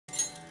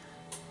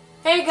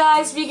Hey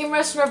guys, Vegan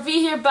Restaurant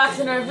V here, back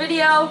with another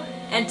video,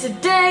 and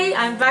today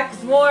I'm back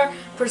with more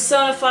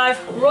Persona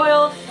 5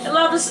 Royal and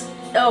Lapis.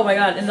 Oh my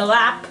god, in the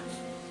last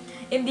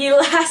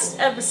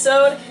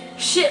episode,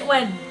 shit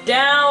went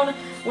down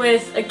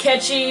with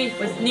Akechi,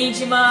 with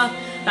Nijima,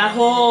 that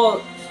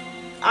whole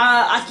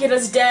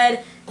Akira's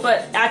dead,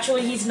 but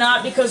actually he's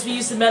not because we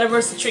used the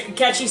metaverse to trick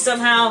Akechi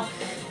somehow.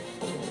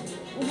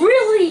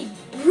 Really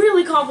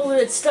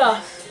convoluted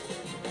stuff.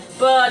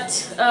 But,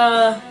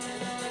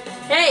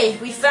 hey,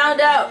 we found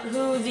out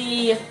who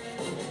the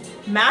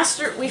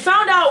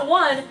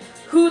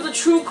who the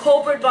true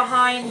culprit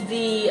behind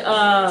the,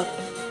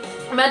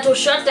 mental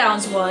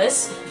shutdowns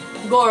was,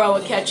 Goro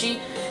Akechi,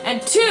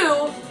 and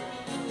 2,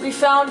 we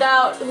found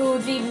out who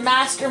the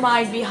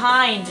mastermind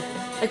behind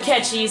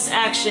Akechi's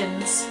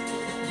actions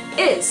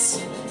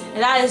is,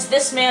 and that is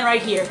this man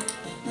right here.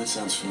 That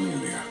sounds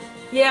familiar.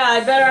 Yeah, I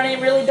bet our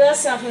name really does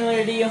sound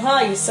familiar to you,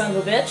 huh, you son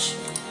of a bitch?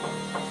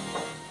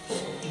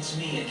 It's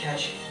me,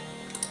 Akechi.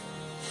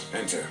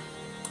 Enter.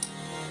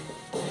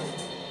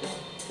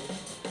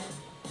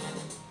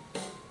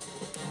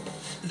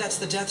 That's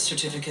the death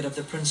certificate of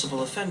the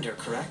principal offender,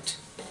 correct?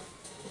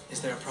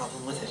 Is there a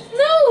problem with it?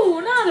 No,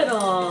 not at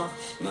all.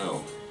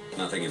 No,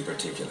 nothing in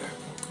particular.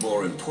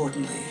 More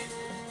importantly,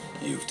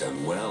 you've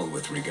done well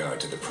with regard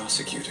to the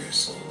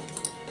prosecutors.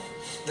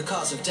 The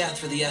cause of death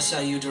for the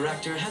SIU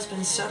director has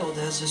been settled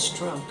as a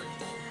stroke.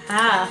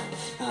 Ah.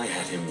 I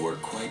had him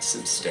work quite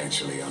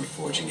substantially on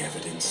forging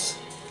evidence.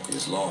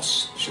 His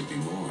loss should be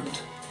mourned.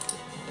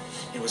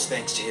 It was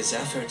thanks to his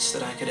efforts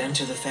that I could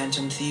enter the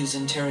Phantom Thieves'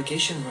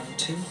 interrogation room,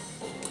 too.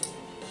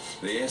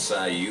 The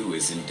SIU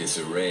is in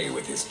disarray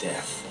with his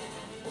death.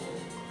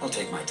 I'll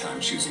take my time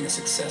choosing a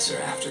successor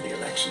after the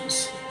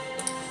elections.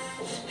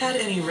 At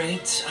any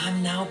rate,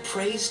 I'm now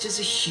praised as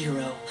a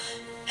hero,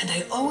 and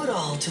I owe it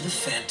all to the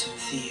Phantom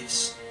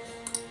Thieves.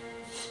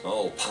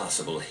 All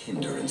possible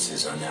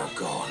hindrances are now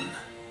gone.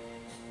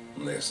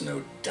 There's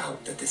no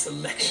doubt that this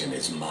election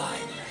is mine.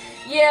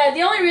 Yeah,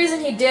 the only reason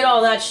he did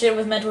all that shit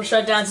with mental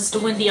shutdowns is to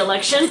win the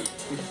election.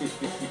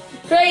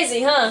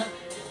 Crazy, huh?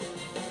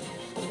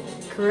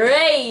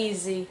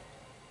 Crazy.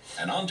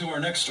 And on to our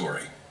next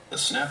story. The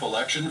snap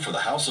election for the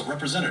House of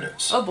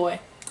Representatives. Oh boy.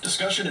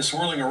 Discussion is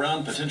swirling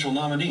around potential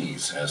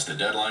nominees as the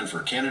deadline for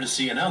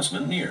candidacy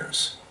announcement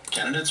nears.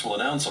 Candidates will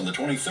announce on the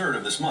 23rd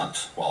of this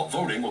month, while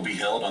voting will be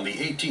held on the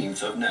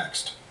 18th of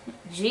next.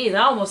 Gee,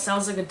 that almost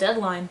sounds like a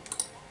deadline.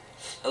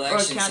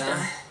 Elections, Or a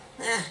countdown.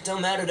 huh?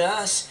 Don't matter to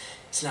us.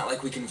 It's not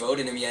like we can vote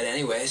in them yet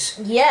anyways.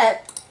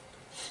 Yet.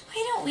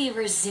 Why don't we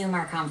resume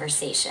our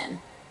conversation?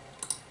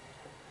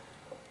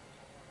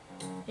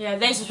 Yeah,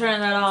 thanks for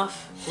turning that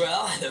off.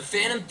 Well, the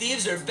Phantom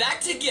Thieves are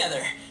back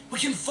together. We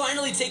can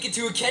finally take it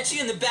to Akechi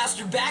and the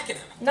bastard backing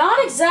him.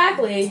 Not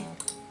exactly.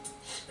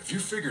 Have you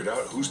figured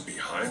out who's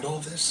behind all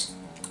this?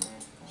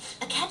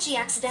 Akechi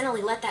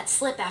accidentally let that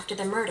slip after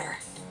the murder.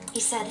 He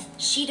said,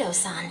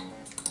 Shido-san.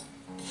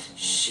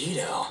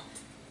 Shido?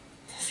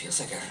 Feels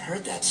like I've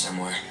heard that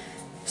somewhere.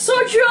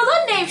 Sojiro,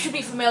 that name should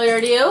be familiar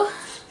to you.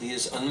 He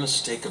is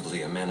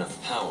unmistakably a man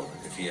of power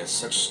if he has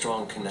such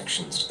strong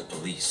connections to the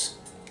police.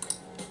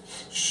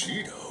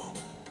 Shido?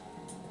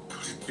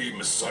 Could it be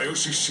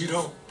Masayoshi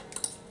Shido?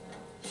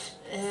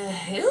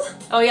 Who?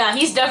 Oh yeah,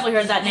 he's definitely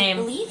heard that I name.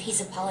 believe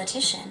he's a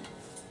politician.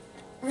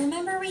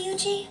 Remember,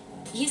 Ryuji?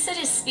 You said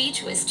his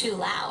speech was too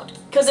loud.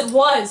 Because it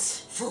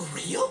was. For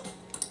real?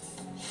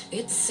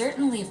 It's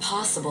certainly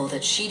possible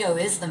that Shido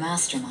is the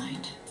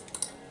mastermind.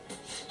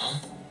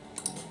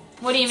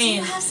 What do you Do you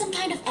mean? have some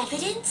kind of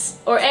evidence?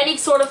 Or any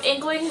sort of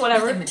inkling,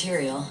 whatever. Nothing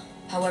material.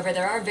 However,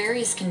 there are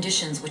various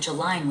conditions which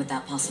align with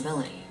that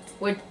possibility.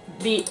 Would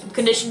be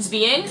conditions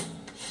being?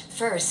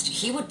 First,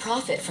 he would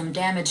profit from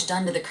damage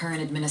done to the current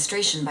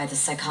administration by the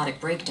psychotic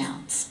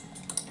breakdowns.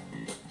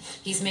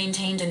 He's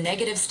maintained a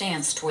negative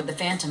stance toward the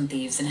Phantom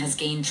Thieves and has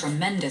gained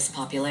tremendous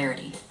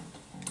popularity.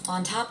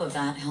 On top of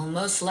that, he'll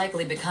most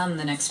likely become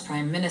the next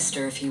Prime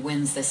Minister if he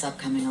wins this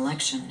upcoming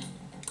election.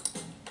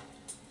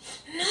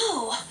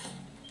 No.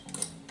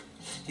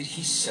 Did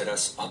he set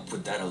us up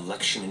with that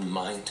election in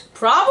mind?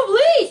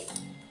 Probably.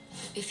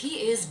 If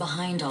he is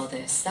behind all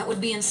this, that would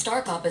be in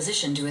stark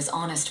opposition to his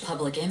honest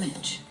public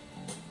image.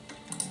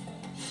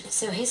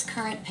 So his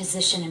current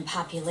position and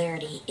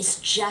popularity is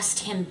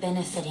just him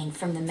benefiting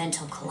from the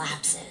mental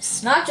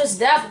collapses. Not just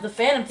that, but the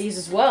Phantom Thieves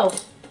as well.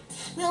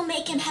 We'll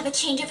make him have a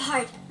change of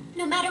heart,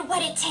 no matter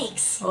what it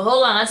takes. Well,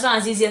 hold on, that's not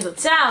as easy as it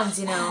sounds,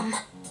 you know.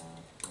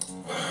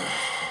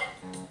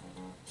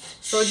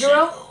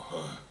 Sojiro?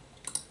 Huh?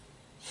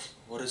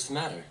 What is the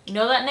matter? You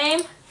know that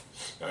name?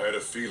 I had a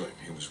feeling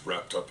he was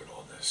wrapped up in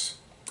all this,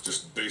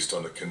 just based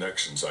on the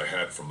connections I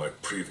had from my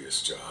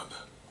previous job.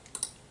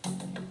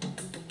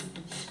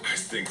 I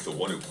think the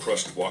one who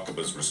crushed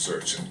Wakaba's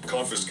research and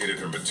confiscated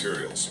her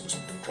materials was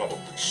probably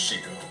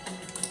Shido.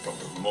 From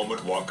the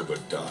moment Wakaba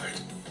died,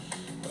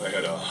 I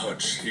had a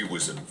hunch he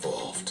was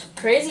involved.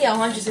 Crazy how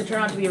hunches can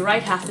turn out to be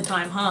right half the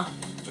time, huh?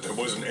 But there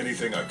wasn't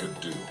anything I could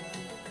do.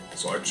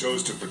 So I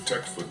chose to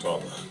protect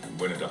Futaba and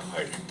went into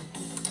hiding.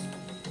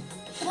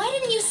 Why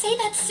didn't you say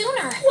that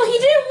sooner? Well, he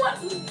didn't want...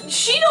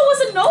 Shido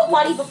was a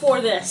nobody before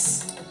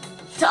this.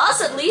 To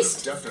us, at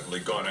least.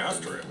 Definitely gone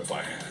after him if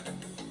I had.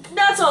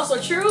 That's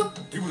also true.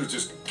 He would have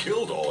just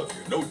killed all of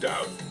you, no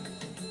doubt.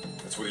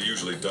 That's what he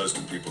usually does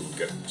to people who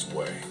get in his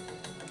way.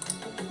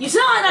 You saw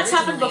that's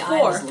happened Originally,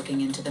 before. I was looking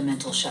into the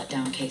mental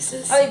shutdown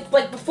cases.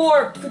 Like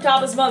before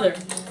Futaba's mother.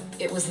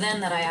 It was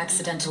then that I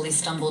accidentally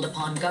stumbled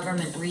upon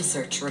government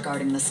research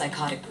regarding the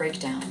psychotic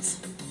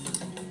breakdowns.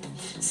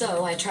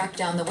 So I tracked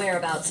down the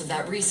whereabouts of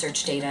that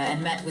research data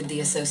and met with the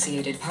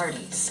associated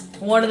parties.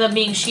 One of them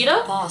being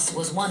Shido? Boss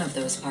was one of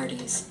those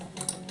parties.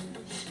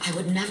 I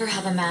would never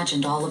have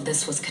imagined all of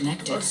this was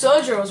connected. Or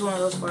Sojiro was one of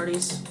those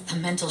parties. The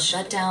mental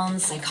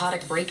shutdowns,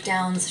 psychotic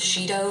breakdowns,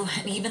 Shido,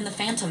 and even the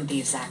Phantom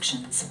Thieves'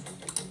 actions.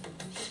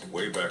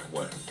 Way back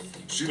when,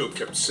 Shido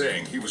kept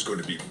saying he was going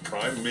to be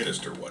Prime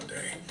Minister one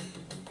day.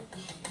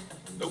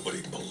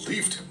 Nobody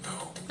believed him,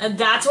 though. And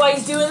that's why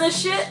he's doing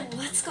this shit?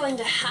 What's going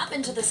to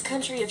happen to this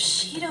country if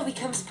Shido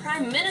becomes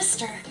Prime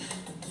Minister?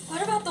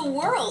 What about the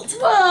world?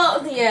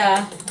 Well,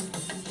 yeah.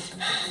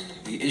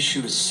 The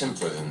issue is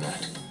simpler than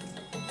that.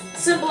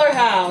 Simpler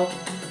how?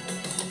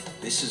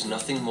 This is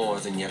nothing more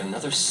than yet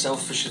another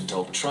selfish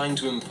adult trying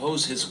to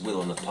impose his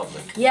will on the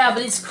public. Yeah,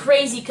 but it's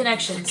crazy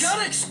connections.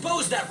 Gotta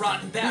expose that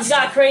rotten bastard. He's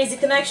got crazy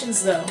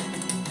connections, though.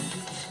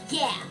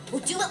 Yeah,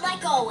 we'll do it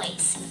like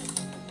always.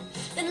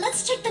 Then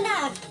let's check the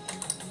nav.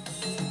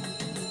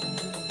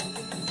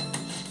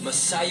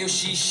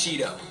 Masayoshi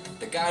Shido,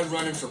 the guy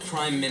running for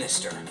Prime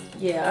Minister.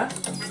 Yeah.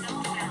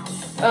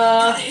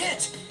 Got a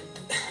hit!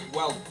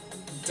 Well,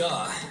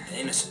 duh.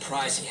 Ain't a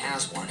surprise he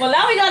has one. Well,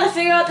 now we gotta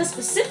figure out the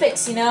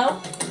specifics, you know?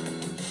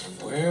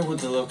 Where would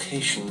the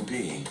location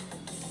be?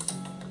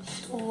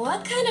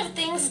 What kind of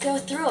things go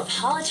through a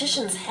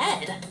politician's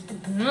head?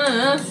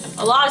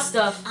 A lot of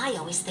stuff. I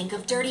always think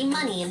of dirty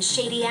money and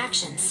shady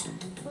actions.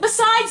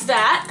 Besides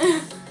that,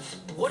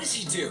 What does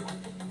he do?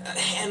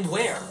 And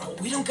where?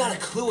 We don't got a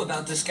clue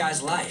about this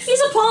guy's life.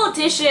 he's a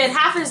politician.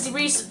 Half his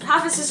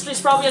history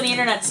is probably on the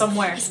internet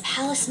somewhere. His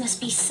palace must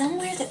be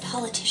somewhere that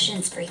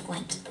politicians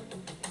frequent.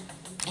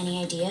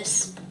 Any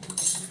ideas?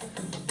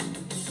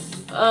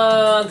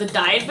 The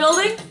diet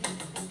building?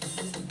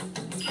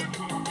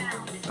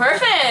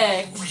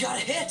 Perfect! We got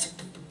a hit!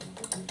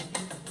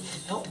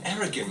 How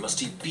arrogant must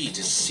he be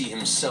to see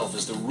himself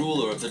as the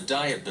ruler of the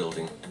Diet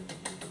Building?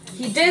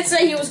 He did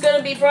say he was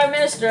gonna be Prime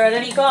Minister at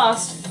any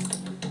cost.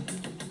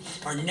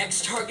 Our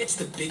next target's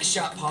the big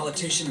shot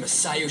politician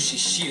Masayoshi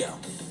Shido.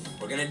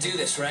 We're gonna do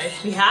this, right?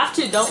 We have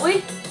to, don't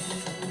we?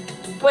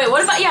 Wait,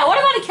 what about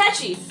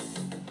Akechi?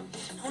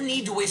 No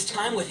need to waste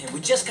time with him. We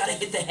just gotta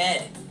hit the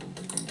head.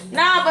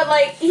 Nah, but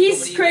like, he's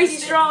Nobody crazy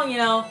missed it? strong, you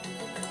know.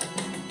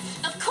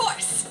 Of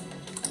course!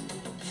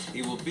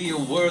 He will be a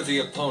worthy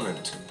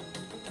opponent.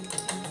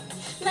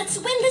 Let's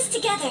win this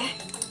together.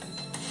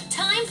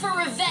 Time for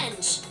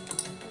revenge.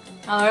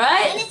 And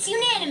Alright. it's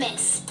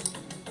unanimous.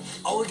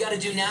 All we gotta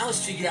do now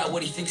is figure out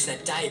what he thinks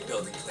that diet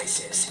building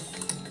place is.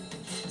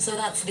 So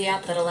that's the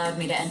app that allowed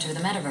me to enter the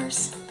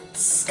metaverse.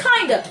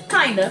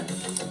 Kinda.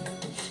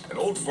 An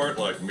old fart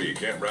like me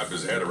can't wrap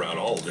his head around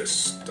all this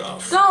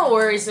stuff. Don't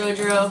worry,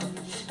 Sojiro.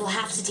 We'll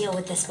have to deal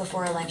with this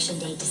before Election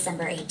Day,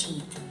 December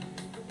 18th.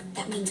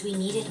 That means we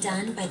need it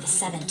done by the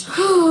 17th.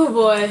 Oh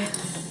boy.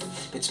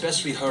 It's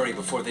best we hurry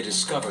before they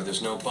discover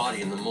there's no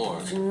body in the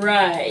morgue.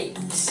 Right.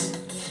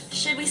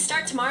 Should we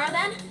start tomorrow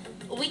then?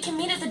 We can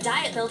meet at the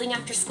diet building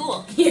after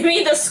school. You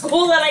mean the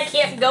school that I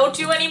can't go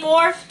to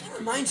anymore? That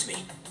reminds me.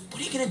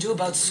 What are you gonna do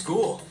about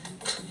school?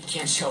 You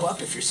can't show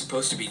up if you're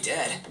supposed to be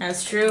dead.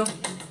 That's true.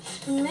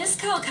 Miss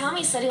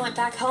Kawakami said he went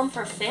back home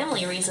for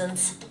family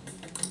reasons.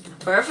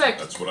 Perfect.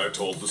 That's what I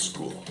told the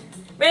school.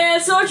 Man,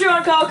 Sojiro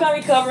and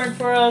Kawakami covering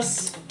for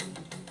us.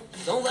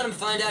 Don't let him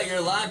find out you're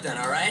alive then,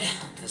 alright?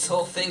 This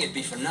whole thing would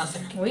be for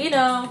nothing. We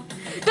know.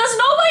 Does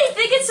nobody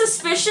think it's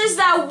suspicious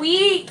that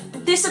we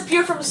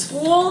disappear from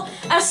school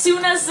as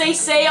soon as they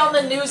say on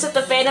the news that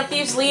the Phantom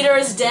Thieves leader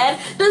is dead?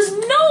 Does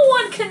no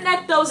one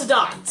connect those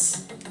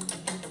dots?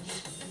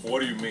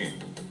 What do you mean?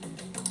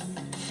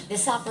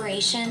 This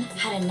operation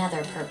had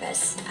another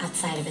purpose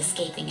outside of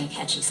escaping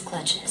Akechi's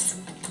clutches.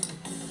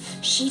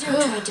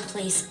 Shido tried to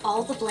place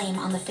all the blame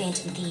on the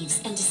Phantom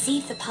Thieves and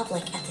deceive the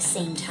public at the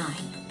same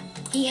time.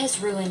 He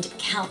has ruined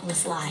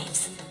countless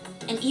lives,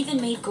 and even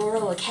made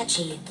Goro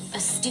Akechi, a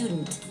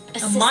student,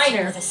 assist minor.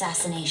 him with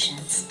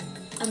assassinations.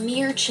 A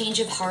mere change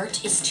of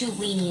heart is too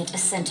lenient a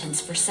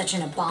sentence for such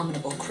an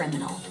abominable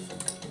criminal.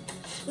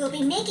 We'll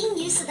be making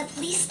use of the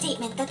police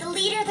statement that the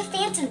leader of the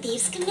Phantom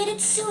Thieves committed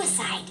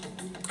suicide.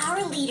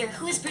 Our leader,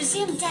 who is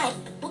presumed dead,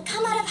 will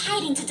come out of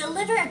hiding to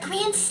deliver a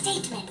grand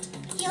statement.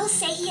 He'll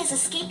say he has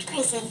escaped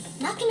prison,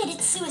 not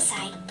committed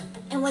suicide,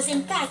 and was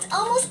in fact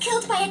almost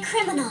killed by a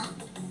criminal.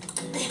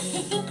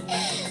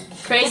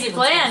 Crazy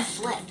plan.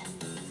 Flip.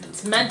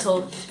 It's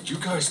mental. You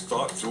guys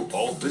thought through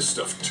all this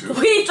stuff too?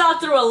 We thought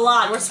through a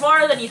lot. We're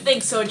smarter than you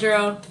think,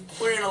 Sojiro.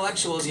 We're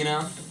intellectuals, you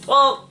know?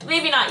 Well,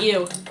 maybe not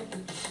you.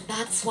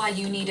 That's why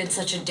you needed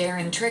such a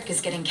daring trick as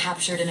getting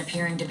captured and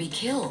appearing to be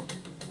killed.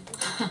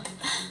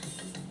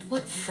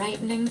 What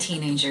frightening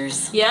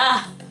teenagers.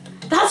 Yeah.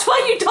 That's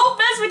why you don't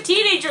mess with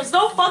teenagers.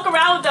 Don't fuck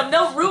around with them.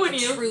 They'll ruin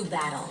you. True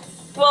battle.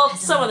 Well, has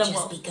some of only them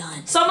just will.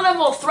 begun. Some of them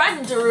will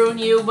threaten to ruin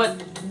you, but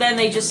then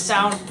they just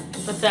sound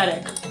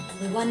pathetic.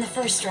 We won the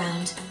first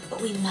round, but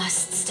we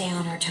must stay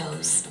on our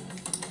toes.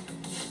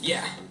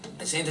 Yeah,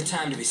 this ain't the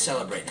time to be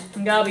celebrating.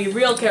 You gotta be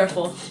real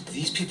careful.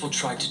 These people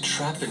tried to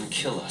trap and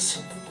kill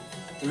us.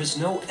 There is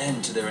no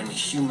end to their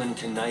inhuman,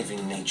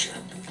 conniving nature.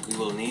 We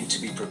will need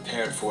to be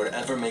prepared for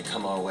whatever may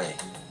come our way.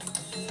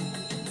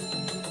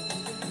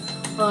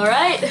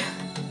 Alright.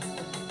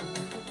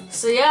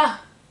 So yeah.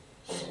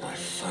 I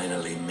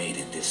finally made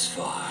it this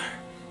far.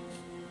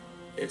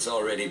 It's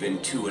already been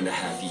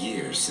 2.5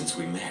 years since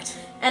we met.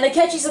 And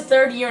Akechi's a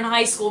third year in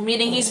high school,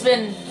 meaning he's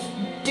been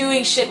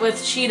doing shit with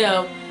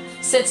Shido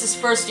since his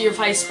first year of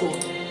high school.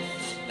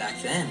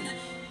 Back then,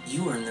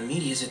 you earned the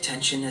media's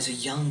attention as a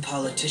young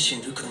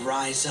politician who could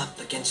rise up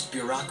against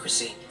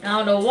bureaucracy. I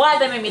don't know why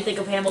that made me think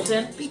of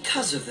Hamilton.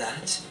 Because of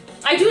that,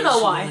 I do know those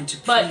who why, wanted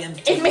to but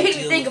preempt it made me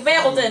deal think of with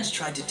Hamilton. Parliament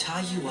tried to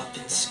tie you up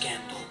in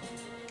scandal.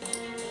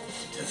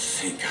 To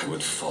think I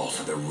would fall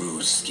for the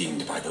ruse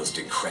schemed by those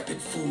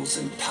decrepit fools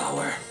in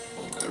power.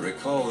 I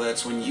recall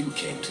that's when you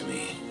came to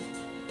me.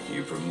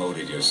 You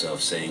promoted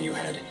yourself saying you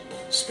had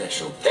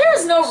special powers. There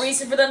is no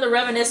reason for them to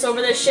reminisce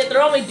over this shit.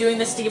 They're only doing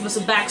this to give us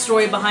a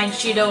backstory behind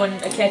Shido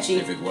and Akechi.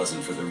 If it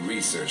wasn't for the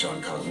research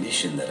on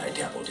cognition that I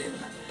dabbled in,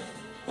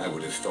 I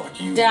would have thought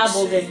you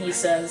Dabbled were in, he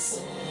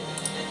says.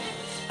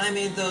 I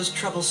made those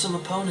troublesome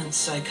opponents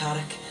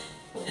psychotic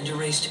and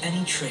erased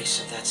any trace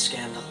of that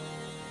scandal.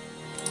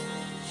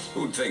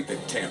 Who'd think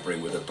that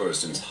tampering with a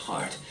person's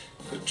heart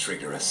could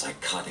trigger a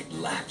psychotic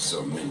lapse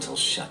or mental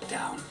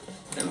shutdown?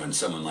 And when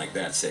someone like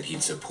that said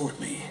he'd support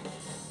me,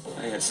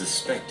 I had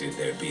suspected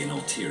there'd be an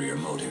ulterior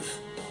motive.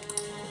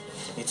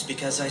 It's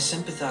because I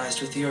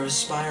sympathized with your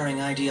aspiring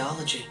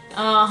ideology.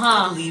 Uh-huh.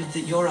 I believed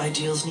that your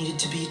ideals needed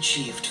to be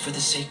achieved for the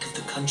sake of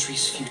the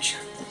country's future.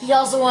 He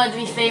also wanted to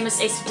be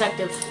famous ace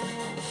detective.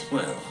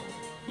 Well,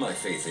 my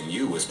faith in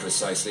you was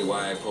precisely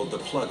why I pulled the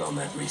plug on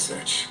that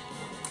research.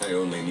 I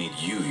only need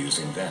you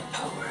using that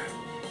power.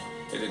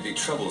 It'd be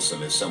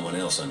troublesome if someone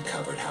else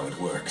uncovered how it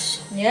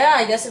works. Yeah,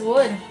 I guess it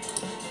would.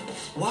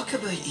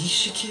 Wakaba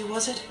Ishiki,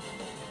 was it?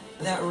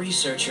 That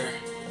researcher.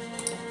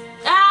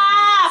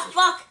 Ah,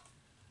 fuck!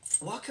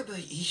 Wakaba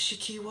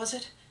Ishiki, was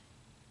it?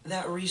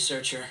 That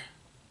researcher.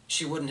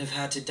 She wouldn't have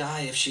had to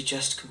die if she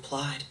just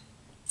complied.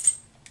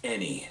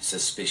 Any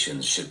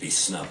suspicions should be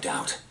snubbed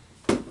out.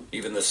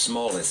 Even the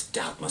smallest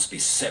doubt must be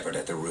severed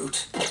at the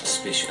root.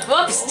 Suspicion.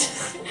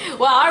 Whoops!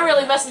 Wow, I'm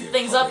really messing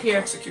things up here.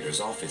 Prosecutor's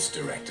office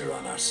director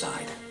on our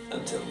side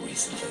until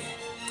recently.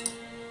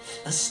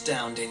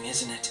 Astounding,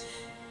 isn't it?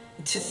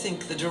 To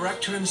think the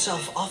director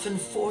himself often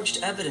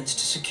forged evidence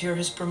to secure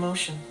his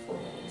promotion.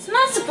 It's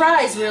not a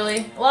surprise,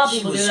 really. A lot of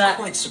people He do was that.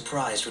 quite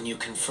surprised when you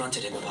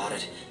confronted him about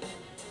it.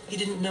 He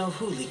didn't know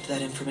who leaked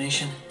that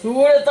information. Who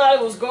would have thought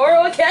it was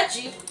Goro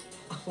Akechi?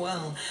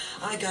 Well,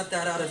 I got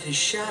that out of his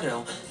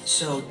shadow,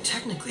 so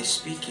technically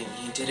speaking,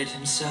 he did it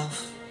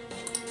himself.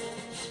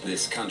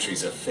 This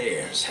country's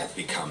affairs have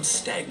become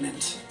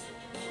stagnant.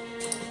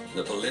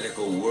 The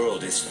political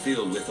world is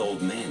filled with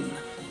old men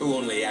who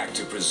only act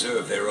to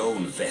preserve their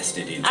own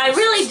vested interests. I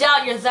really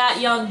doubt you're that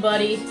young,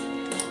 buddy.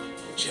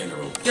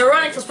 General, You're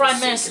running for Prime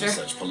forsaken Minister.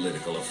 Such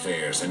political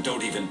affairs and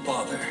don't even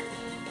bother.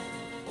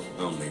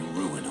 Only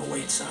ruin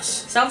awaits us.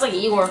 Sounds like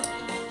Igor.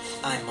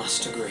 I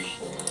must agree.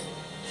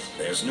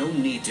 There's no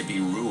need to be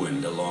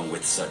ruined along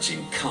with such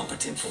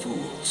incompetent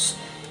fools.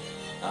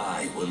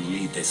 I will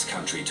lead this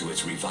country to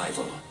its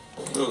revival.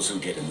 Those who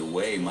get in the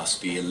way must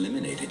be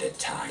eliminated at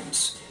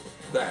times.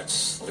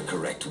 That's the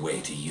correct way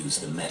to use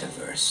the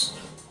metaverse.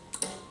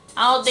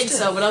 I don't think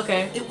Still, so, but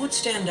okay. It would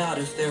stand out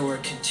if there were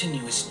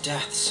continuous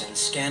deaths and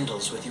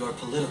scandals with your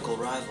political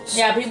rivals.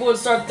 Yeah, people would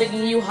start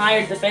thinking you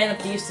hired the Phantom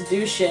Thieves to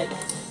do shit.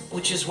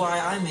 Which is why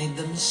I made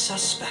them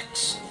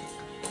suspects.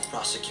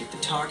 Prosecute the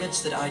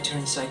targets that I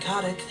turned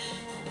psychotic,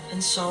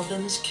 and solve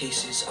them as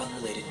cases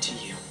unrelated to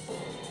you.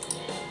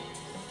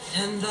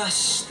 And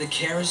thus, the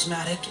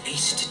charismatic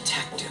ace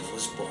detective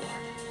was born.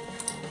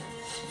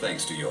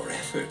 Thanks to your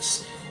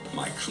efforts,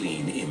 my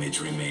clean image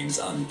remains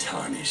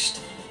untarnished,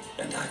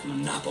 and I've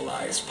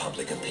monopolized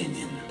public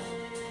opinion.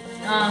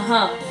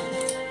 Uh-huh.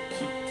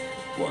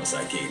 Once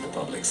I gained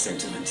public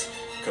sentiment,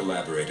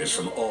 collaborators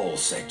from all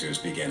sectors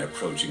began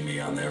approaching me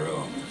on their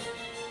own.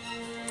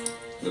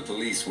 The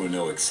police were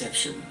no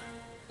exception.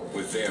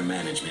 With their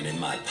management in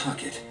my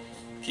pocket,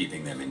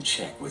 keeping them in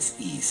check was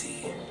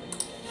easy.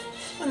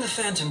 When the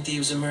Phantom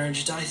Thieves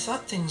emerged, I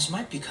thought things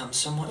might become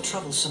somewhat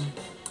troublesome.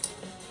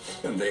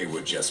 And they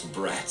were just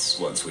brats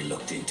once we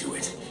looked into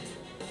it.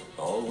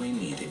 All we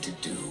needed to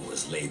do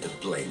was lay the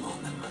blame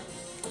on them.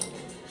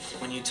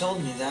 When you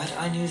told me that,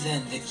 I knew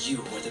then that you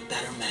were the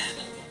better man.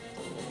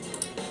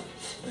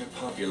 Their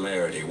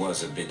popularity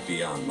was a bit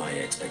beyond my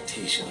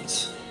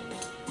expectations.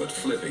 But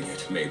flipping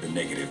it made the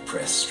negative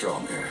press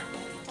stronger.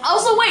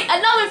 Also, wait,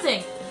 another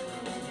thing.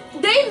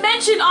 They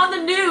mentioned on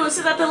the news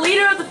that the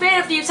leader of the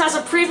Phantom Thieves has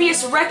a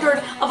previous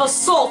record of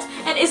assault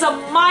and is a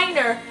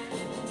minor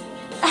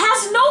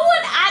Has no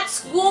one at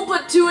school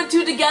put 2 and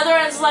 2 together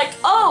and is like,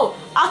 oh,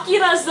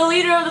 Akira is the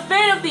leader of the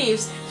Phantom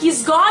Thieves.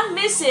 He's gone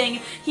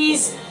missing.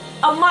 He's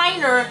a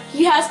minor.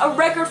 He has a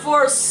record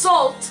for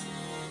assault.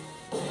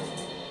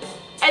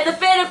 And the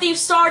Phantom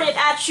Thieves started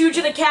at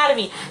Shujin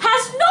Academy.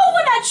 Has no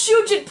one at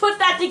Shujin put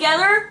that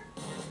together?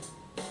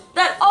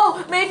 That,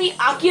 oh, maybe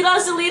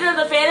Akira's the leader of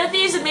the Phantom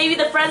Thieves and maybe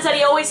the friends that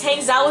he always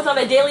hangs out with on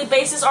a daily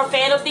basis are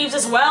Phantom Thieves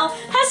as well?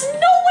 Has no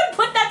one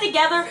put that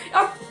together?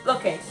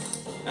 Okay.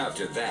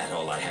 After that,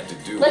 all I had to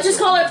do Let's was... just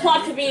call it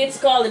plot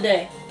convenience, call it a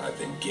day. I've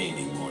been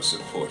gaining more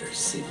supporters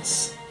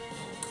since.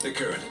 The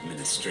current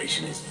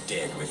administration is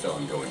dead with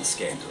ongoing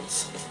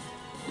scandals.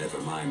 Never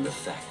mind the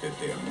fact that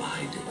they're my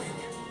doing.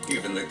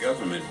 Even the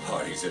government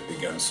parties have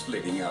begun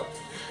splitting up,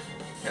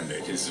 and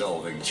they're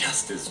dissolving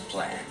just as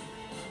planned.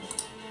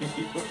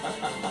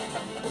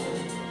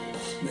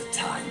 The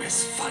time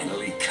has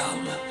finally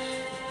come.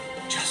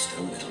 Just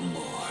a little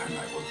more, and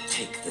I will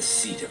take the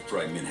seat of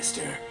Prime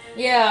Minister.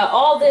 Yeah,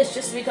 all this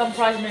just to become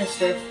Prime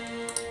Minister.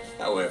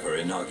 However,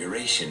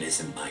 inauguration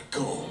isn't my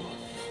goal.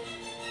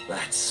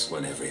 That's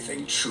when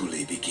everything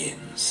truly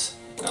begins.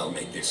 I'll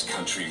make this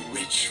country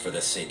rich for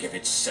the sake of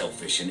its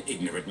selfish and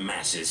ignorant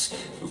masses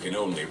who can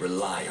only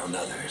rely on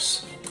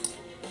others.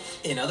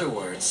 In other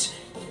words,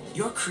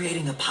 you're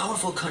creating a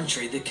powerful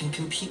country that can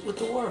compete with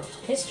the world.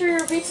 History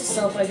repeats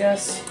itself, I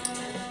guess.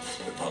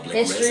 The public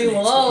History resonates will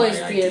with always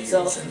my repeat ideals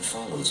itself. and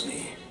follows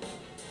me.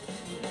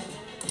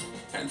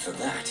 And for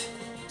that,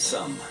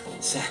 some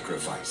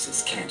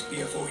sacrifices can't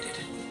be avoided.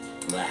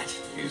 That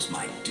is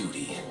my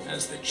duty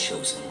as the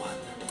chosen one.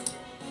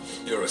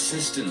 Your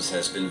assistance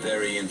has been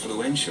very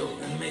influential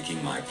in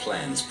making my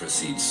plans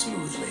proceed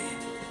smoothly.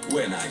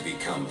 When I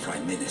become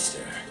Prime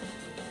Minister,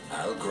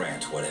 I'll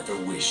grant whatever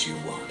wish you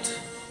want.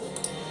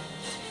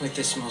 With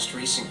this most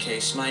recent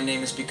case, my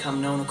name has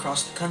become known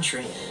across the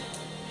country,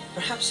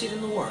 perhaps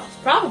even the world.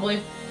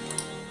 Probably.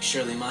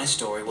 Surely my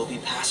story will be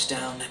passed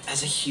down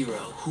as a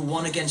hero who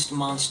won against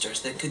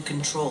monsters that could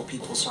control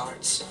people's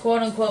hearts.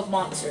 Quote-unquote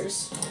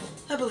monsters.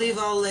 I believe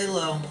I'll lay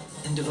low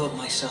and devote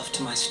myself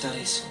to my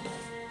studies.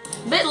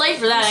 Bit late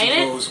for that, I ain't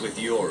it? suppose with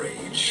your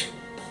age,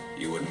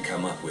 you wouldn't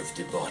come up with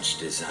debauched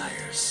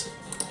desires.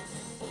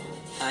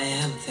 I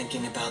am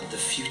thinking about the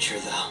future,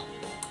 though.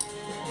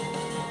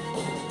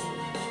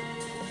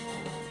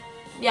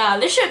 Yeah,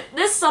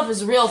 this stuff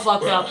is real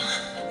fucked up.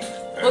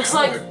 Looks how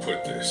like- do I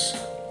put this?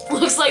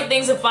 Looks like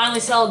things have finally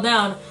settled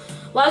down.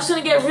 Life's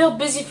gonna get real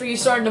busy for you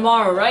starting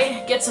tomorrow,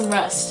 right? Get some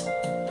rest.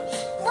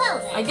 Well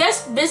then. I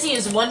guess busy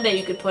is one day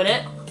you could put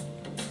it.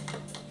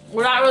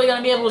 We're not really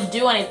gonna be able to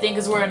do anything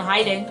because we're in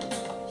hiding.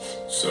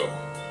 So,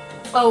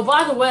 Oh,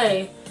 by the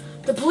way,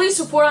 the police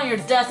report on your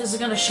death isn't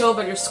gonna show up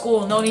at your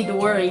school, no need to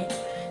worry.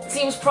 It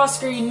seems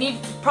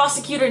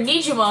Prosecutor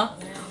Nijima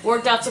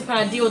worked out some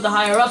kind of deal with the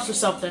higher-ups or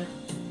something.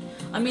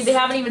 I mean, they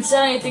haven't even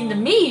said anything to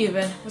me,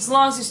 even. As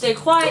long as you stay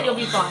quiet, you'll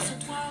be fine.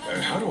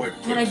 and how do I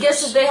put And I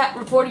guess if they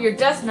reported your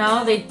death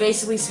now, they'd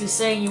basically be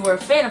saying you were a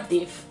Phantom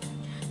Thief.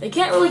 They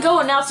can't really go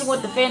announcing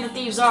what the Phantom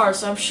Thieves are,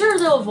 so I'm sure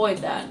they'll avoid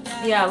that.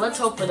 Yeah, let's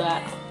hope for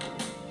that.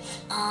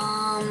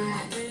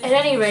 At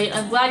any rate,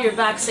 I'm glad you're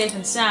back safe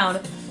and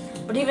sound,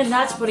 but even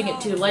that's putting it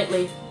too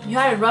lightly. You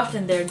had it rough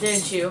in there,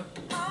 didn't you?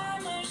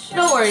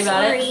 Don't worry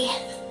about it.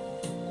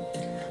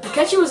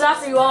 Akechi was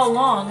after you all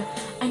along.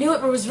 I knew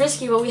it was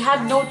risky, but we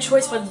had no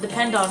choice but to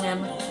depend on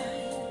him.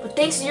 But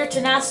thanks to your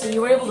tenacity,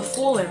 you were able to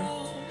fool him.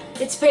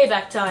 It's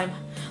payback time.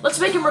 Let's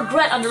make him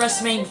regret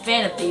underestimating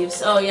Phantom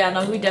Thieves. Oh yeah,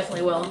 no, we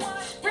definitely will.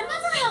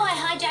 Remember how I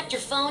hijacked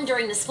your phone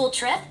during the school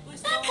trip?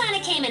 That kind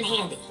of came in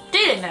handy.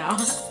 Did it now?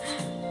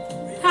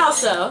 How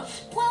so?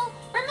 Well,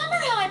 remember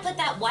how I put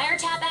that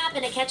wiretap app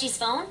in Akechi's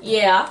phone?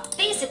 Yeah.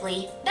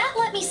 Basically, that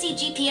let me see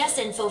GPS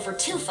info for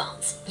 2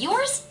 phones,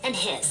 yours and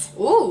his.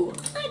 Ooh.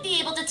 I'd be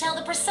able to tell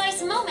the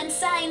precise moment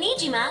Sai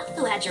Nijima,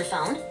 who had your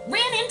phone,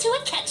 ran into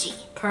Akechi.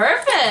 When I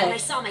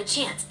Perfect. saw my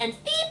chance, and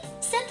beep,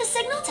 sent the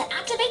signal to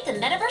activate the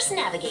Metaverse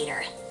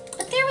Navigator.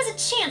 But there was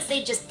a chance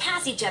they'd just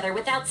pass each other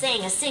without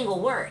saying a single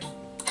word.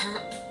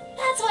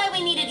 That's why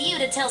we needed you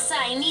to tell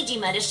Sai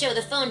Nijima to show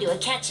the phone to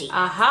Akechi.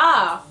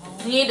 Aha.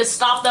 You need to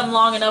stop them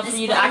long enough for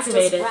you to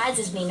activate it.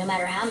 surprises me no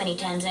matter how many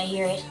times I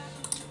hear it.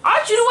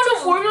 Aren't you the one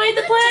who formulated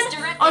the Just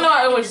plan? directly Oh no,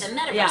 hack it into was, the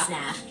Metaverse yeah.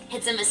 Nav.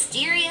 It's a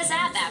mysterious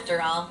app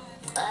after all.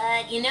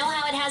 But you know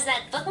how it has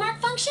that bookmark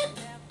function?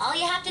 All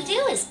you have to do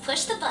is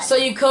push the button. So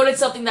you coded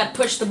something that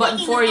pushed the button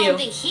Making for the phone you.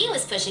 think he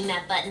was pushing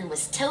that button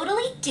was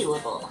totally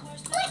doable.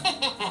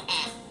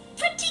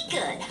 Pretty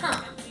good,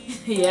 huh?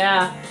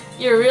 Yeah.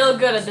 You're real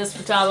good at this,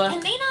 Futaba.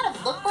 It may not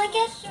have looked like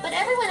it, but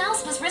everyone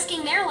else was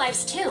risking their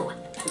lives too.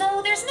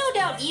 Though there's no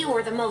doubt you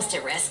were the most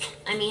at risk.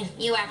 I mean,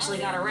 you actually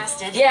got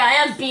arrested.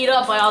 Yeah, and beat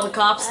up by all the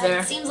cops there.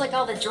 It seems like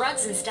all the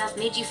drugs and stuff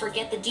made you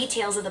forget the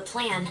details of the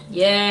plan.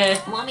 Yeah.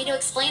 Want me to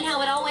explain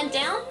how it all went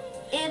down?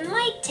 It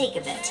might take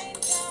a bit.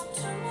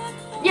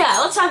 Yeah,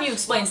 let's have you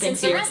explain Since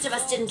things the here. rest of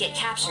us didn't get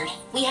captured,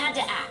 we had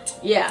to act.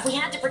 Yeah. We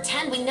had to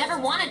pretend we never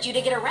wanted you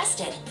to get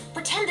arrested.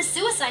 Pretend the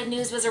suicide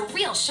news was a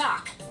real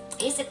shock.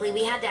 Basically,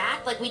 we had to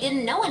act like we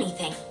didn't know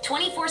anything,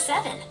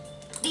 24/7.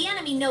 The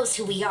enemy knows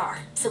who we are,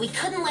 so we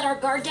couldn't let our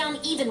guard down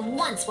even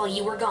once while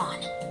you were gone.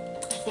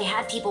 If they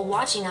had people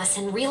watching us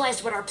and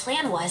realized what our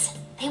plan was,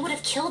 they would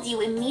have killed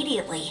you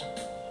immediately.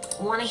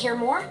 Want to hear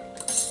more?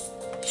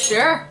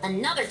 Sure.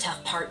 Another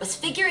tough part was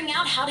figuring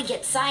out how to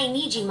get Sai,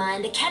 Nijima,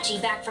 and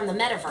Akechi back from the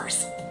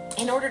metaverse.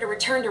 In order to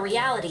return to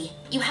reality,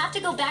 you have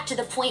to go back to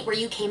the point where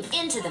you came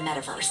into the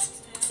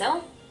metaverse.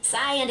 So,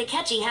 Sai and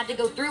Akechi had to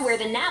go through where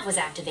the nav was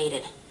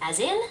activated, as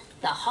in,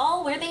 the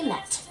hall where they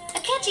met.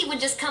 Akechi would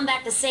just come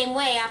back the same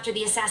way after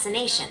the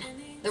assassination.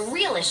 The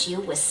real issue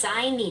was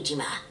Sai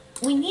Nijima.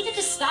 We needed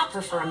to stop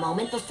her for a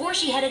moment before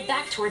she headed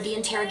back toward the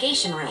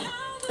interrogation room.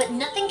 But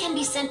nothing can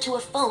be sent to a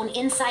phone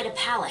inside a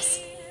palace.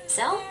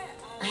 So,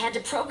 I had to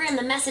program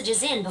the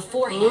messages in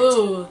beforehand.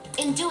 Ooh.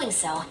 In doing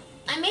so,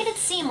 I made it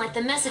seem like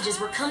the messages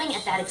were coming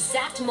at that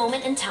exact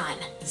moment in time.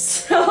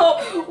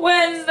 So,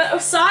 when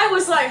Sai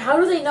was like, how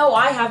do they know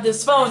I have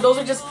this phone? Those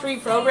are just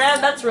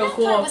pre-programmed? That's real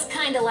cool. That part was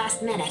kinda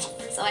last minute,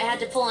 so I had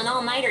to pull an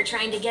all-nighter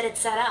trying to get it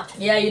set up.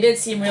 Yeah, you did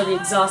seem really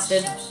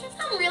exhausted.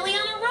 I'm really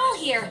on a roll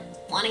here.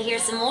 Want to hear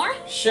some more?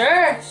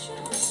 Sure.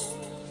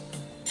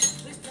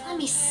 Let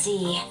me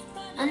see.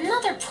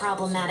 Another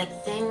problematic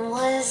thing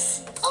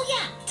was... Oh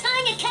yeah,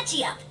 tying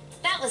Akechi up.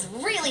 That was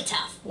really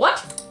tough.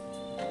 What?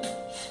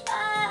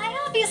 I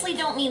obviously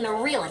don't mean the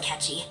real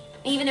Akechi.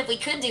 Even if we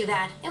could do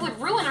that, it would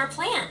ruin our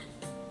plan.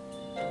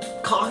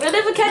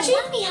 Cognitive Akechi? The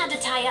one we had to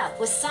tie up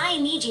was Sai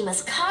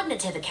Nijima's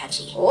cognitive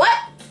Akechi. What?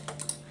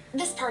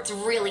 This part's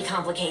really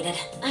complicated.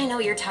 I know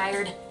you're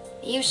tired.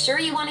 You sure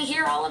you want to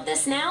hear all of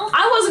this now?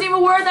 I wasn't even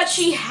aware that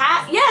she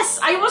had... Yes,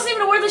 I wasn't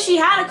even aware that she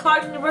had a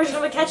cognitive version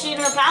of Akechi in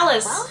her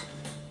palace. Well,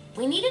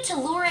 we needed to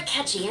lure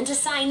Akechi into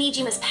Sai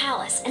Nijima's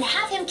palace and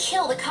have him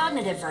kill the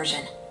cognitive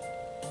version.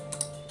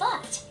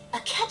 But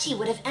Akechi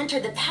would have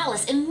entered the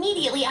palace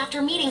immediately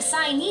after meeting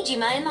Sai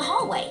Nijima in the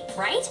hallway,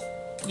 right?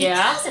 Yeah.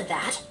 Because of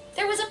that,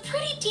 there was a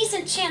pretty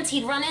decent chance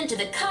he'd run into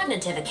the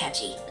cognitive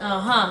Akechi.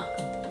 Uh-huh.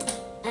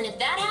 And if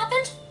that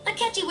happened,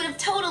 Akechi would have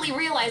totally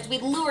realized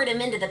we'd lured him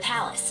into the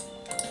palace.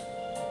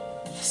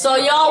 So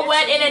y'all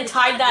went in and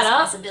tied that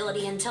up?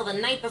 Possibility until the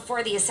night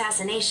before the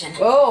assassination.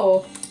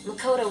 Oh.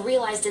 Makoto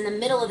realized in the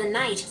middle of the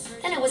night,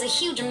 then it was a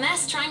huge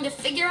mess trying to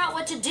figure out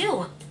what to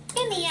do.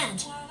 In the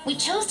end, we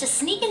chose to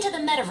sneak into the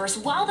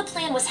metaverse while the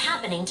plan was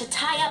happening to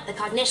tie up the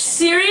cognition.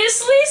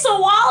 Seriously?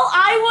 So while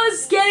I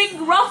was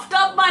getting roughed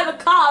up by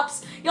the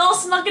cops, y'all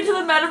snuck into the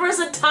metaverse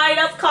and tied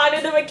up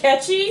cognitive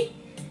Akechi?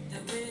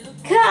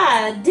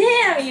 God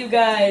damn, you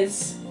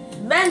guys.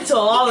 Mental,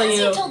 all of you.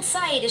 Because he told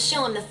Sai to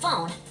show him the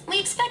phone, we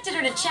expected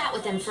her to chat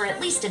with him for at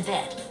least a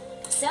bit.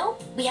 So,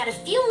 we had a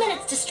few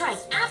minutes to strike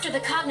after the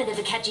cognitive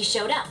Akechi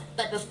showed up,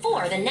 but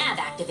before the nav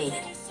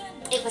activated.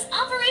 It was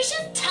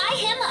Operation Tie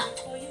Him Up.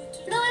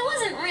 Though it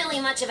wasn't really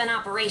much of an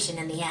operation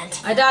in the end.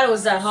 I thought it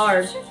was that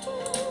hard.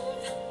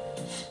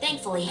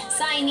 Thankfully,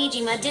 Sai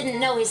Nijima didn't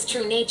know his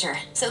true nature,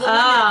 so the one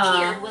that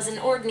appeared was an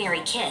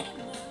ordinary kid.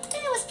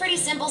 It was pretty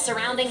simple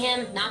surrounding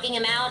him, knocking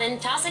him out, and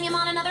tossing him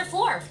on another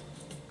floor.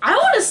 I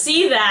want to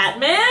see that,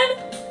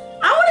 man.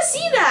 I want to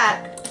see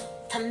that.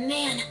 But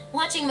man,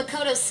 watching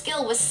Makoto's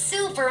skill was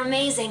super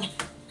amazing.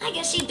 I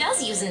guess she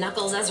does use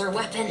Knuckles as her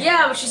weapon.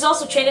 Yeah, but she's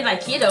also trained in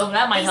Aikido.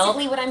 That might help.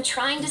 Basically, what I'm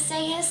trying to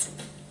say is,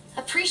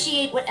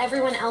 appreciate what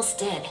everyone else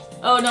did.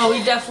 Oh no,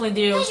 we definitely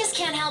do. I just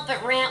can't help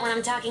but rant when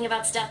I'm talking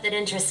about stuff that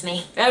interests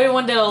me.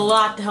 Everyone did a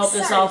lot to help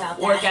this all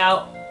work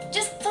out.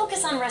 Just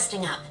focus on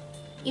resting up.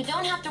 You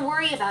don't have to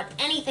worry about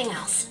anything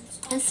else.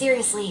 And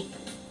seriously,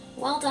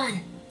 well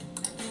done.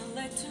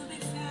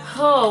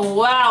 Oh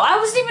wow, I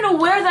wasn't even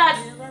aware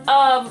that,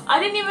 I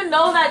didn't even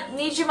know that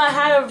Nijima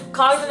had a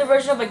cognitive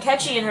version of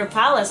Akechi in her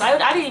palace.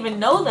 I didn't even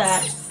know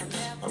that.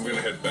 I'm gonna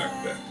head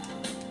back then.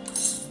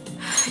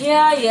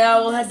 Yeah,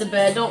 we'll head to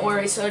bed. Don't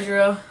worry,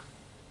 Sojiro.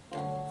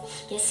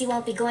 Guess he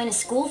won't be going to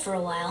school for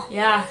a while.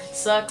 Yeah,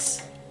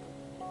 sucks.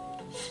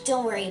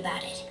 Don't worry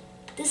about it.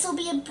 This'll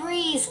be a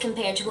breeze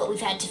compared to what we've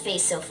had to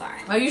face so far.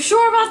 Are you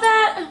sure about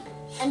that?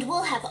 And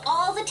we'll have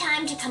all the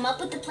time to come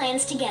up with the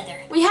plans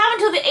together. We have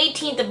until the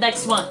 18th of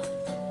next month.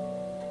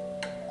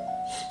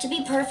 To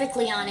be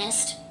perfectly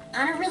honest,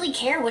 I don't really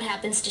care what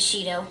happens to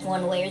Shido,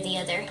 one way or the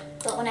other.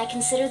 But when I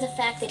consider the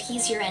fact that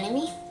he's your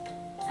enemy,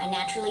 I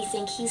naturally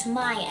think he's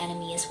my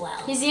enemy as well.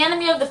 He's the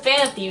enemy of the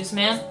Phantom Thieves,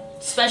 man.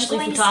 Especially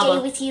I'm going Futaba. to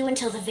stay with you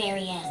until the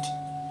very end.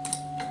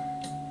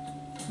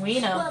 We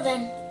know. Well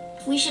then,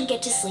 we should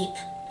get to sleep.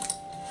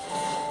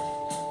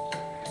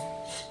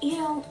 You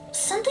know,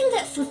 something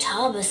that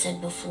Futaba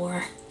said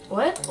before.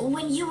 What?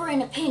 When you were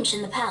in a pinch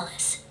in the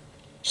palace,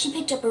 she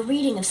picked up a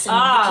reading of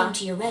someone who came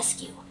to your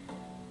rescue.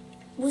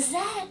 Was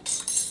that...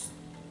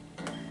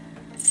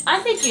 I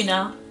think you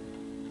know.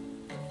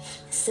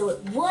 So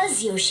it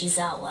was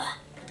Yoshizawa.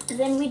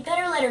 Then we'd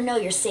better let her know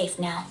you're safe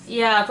now.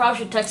 Yeah, I probably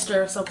should text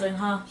her or something,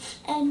 huh?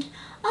 And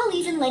I'll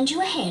even lend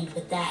you a hand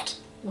with that.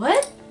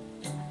 What?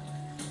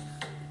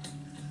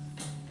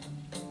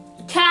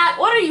 Cat,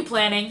 what are you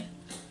planning?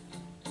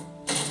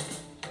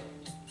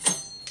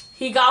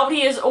 He got what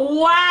he is.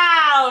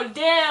 Wow,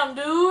 damn,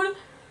 dude.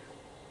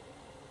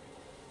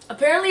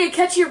 Apparently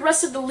Akechi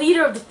arrested the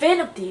leader of the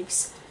Phantom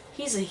Thieves.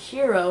 He's a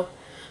hero.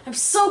 I'm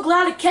so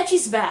glad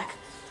Akechi's back.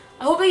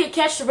 I hope I can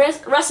catch the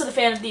rest of the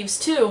Phantom Thieves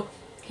too.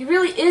 He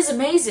really is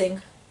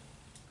amazing.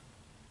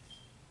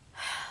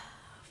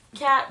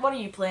 Kat, what are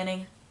you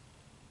planning?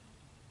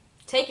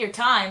 Take your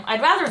time.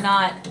 I'd rather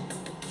not.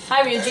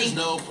 Hi, Ryuji. There's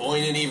no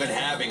point in even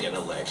having an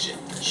election.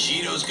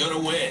 Shido's gonna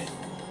win.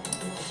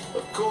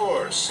 Of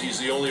course, he's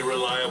the only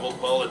reliable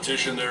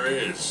politician there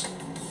is.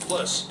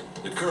 Plus,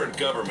 the current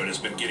government has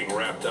been getting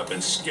wrapped up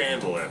in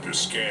scandal after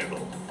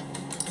scandal.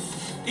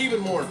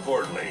 Even more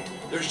importantly,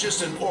 there's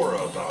just an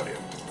aura about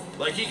him.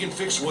 Like he can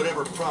fix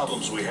whatever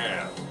problems we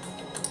have.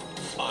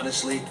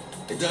 Honestly,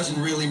 it doesn't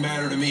really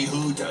matter to me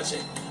who does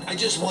it. I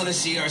just want to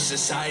see our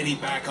society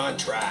back on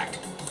track.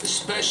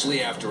 Especially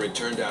after it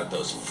turned out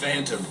those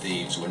Phantom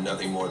Thieves were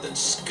nothing more than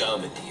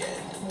scum in the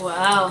end.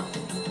 Wow.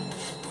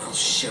 I'll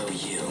show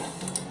you.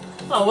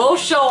 Oh, we'll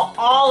show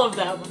all of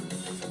them.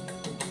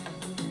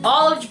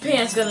 All of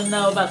Japan's gonna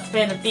know about the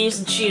Phantom Thieves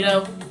and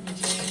Shido.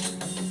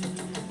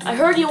 I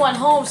heard you went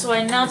home, so I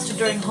announced it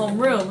during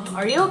homeroom.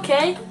 Are you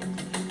okay?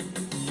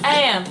 I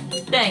am.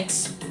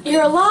 Thanks.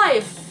 You're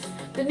alive!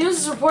 The news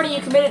is reporting you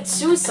committed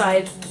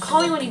suicide.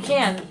 Call me when you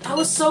can. I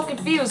was so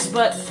confused,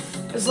 but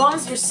as long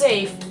as you're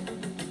safe,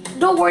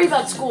 don't worry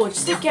about school.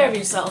 Just take care of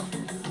yourself.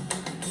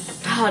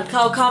 God,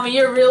 Kawakami,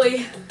 you're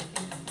really...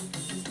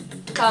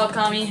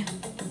 Kawakami,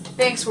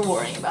 thanks for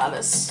worrying about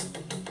us.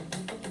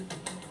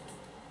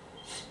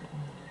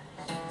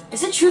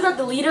 Is it true that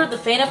the leader of the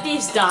Phantom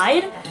Thieves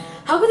died?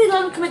 How could they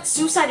let him commit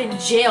suicide in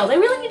jail? They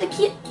really need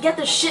to get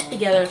their shit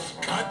together.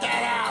 Cut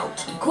that out!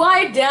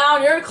 Quiet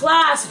down, you're in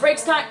class. Break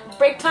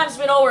time's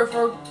been over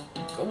for...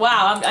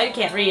 Wow, I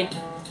can't read.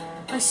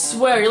 I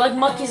swear, you're like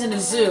monkeys in a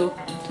zoo.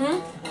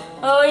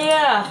 Oh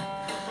yeah.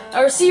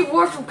 I received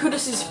word from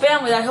Kudosu's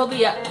family that he'll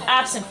be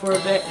absent for a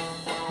bit.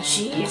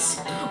 Jeez.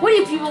 What do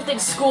you people think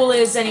school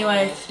is,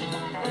 anyway?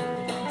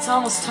 It's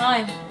almost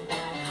time.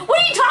 What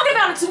are you talking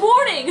about? It's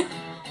morning!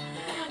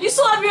 You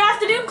still have your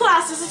afternoon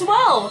classes as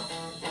well!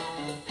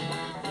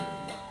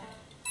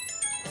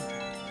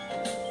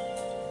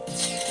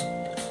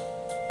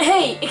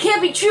 Hey, it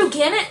can't be true,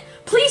 can it?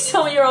 Please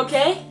tell me you're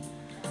okay.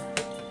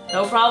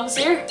 No problems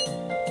here?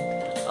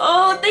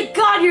 Oh, thank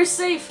God you're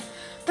safe.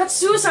 That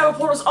suicide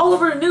report was all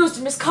over the news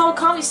and Miss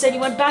Kawakami said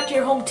you went back to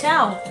your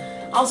hometown.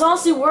 I was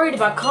honestly worried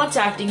about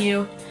contacting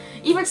you.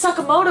 Even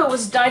Sakamoto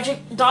was dodging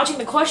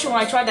the question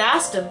when I tried to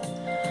ask him.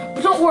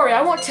 But don't worry,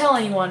 I won't tell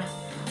anyone.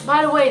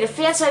 By the way, the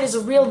fan site is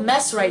a real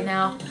mess right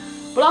now.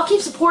 But I'll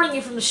keep supporting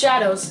you from the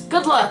shadows.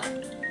 Good luck.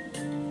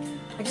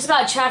 I just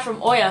got a chat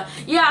from Oya.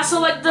 Yeah, so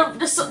like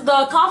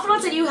the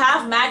confidants that you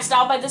have maxed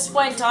out by this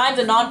point in time,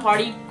 the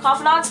non-party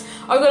confidants,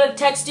 are going to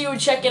text you and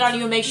check in on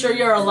you and make sure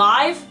you're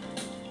alive.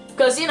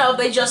 Because, you know,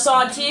 they just saw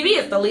on TV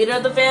that the leader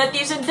of the Phantom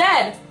Thieves is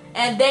dead.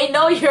 And they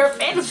know you're a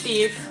Phantom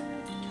Thief.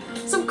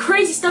 Some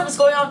crazy stuff is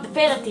going on with the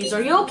Phantom Thieves.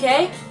 Are you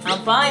okay?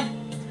 I'm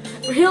fine.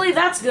 Really,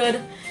 that's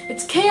good.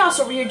 It's chaos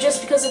over here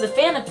just because of the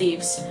Phantom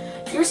Thieves.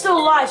 You're still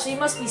alive, so you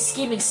must be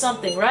scheming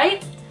something,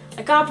 right?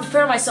 I gotta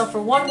prepare myself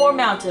for one more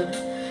mountain.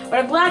 But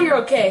I'm glad you're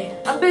okay.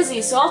 I'm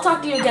busy, so I'll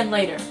talk to you again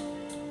later.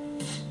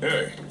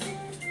 Hey.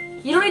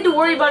 You don't need to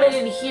worry about it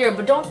in here,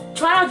 but don't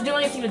try not to do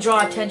anything to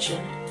draw attention.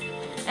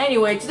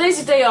 Anyway,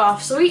 today's a day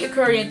off, so eat your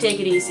curry and take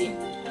it easy.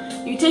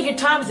 You take your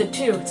time with it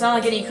too. It's not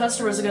like any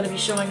customers are going to be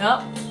showing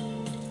up.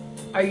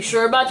 Are you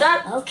sure about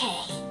that? Okay.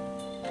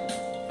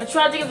 I'm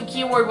trying to think of the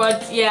keyword,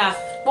 but yeah.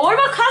 But what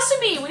about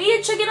Kasumi? We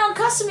need to check in on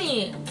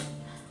Kasumi.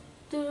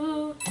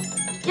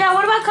 Yeah,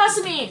 what about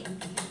Kasumi?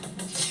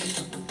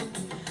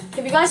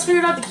 Have you guys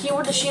figured out the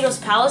keyword to Shido's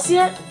palace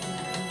yet?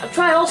 I've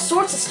tried all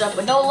sorts of stuff,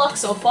 but no luck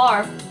so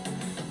far.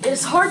 It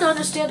is hard to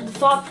understand the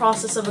thought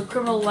process of a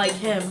criminal like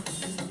him.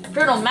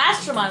 Criminal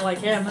mastermind like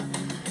him.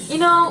 You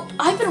know,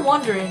 I've been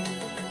wondering,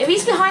 if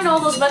he's behind all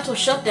those mental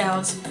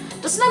shutdowns,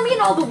 doesn't that mean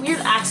all the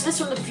weird accidents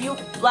from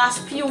the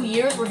last few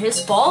years were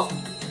his fault?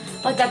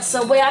 Like that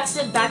subway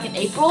accident back in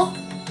April?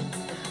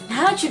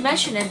 Now that you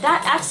mention it,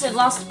 that accident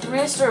lost the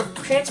Minister of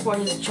Transport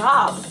his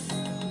job.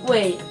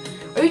 Wait,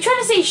 are you trying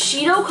to say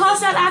Shido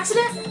caused that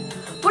accident?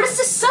 But it's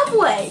the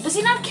subway! Does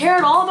he not care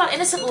at all about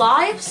innocent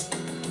lives?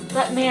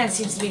 That man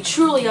seems to be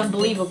truly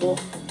unbelievable.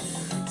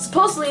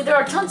 Supposedly, there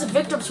are tons of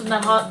victims from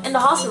that in the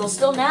hospital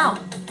still now.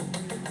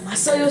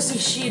 Masayoshi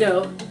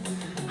Shido.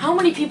 How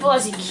many people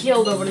has he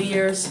killed over the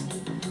years?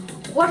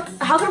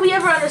 How can we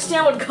ever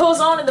understand what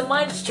goes on in the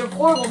mind of such a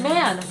horrible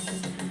man?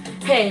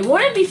 Hey,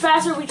 wouldn't it be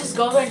faster if we just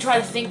go there and try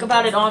to think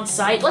about it on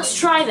site? Let's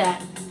try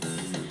that.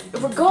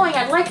 If we're going,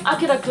 I'd like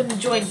Akira-kun to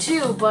join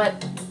too,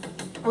 but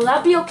will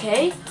that be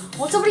okay?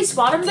 Won't somebody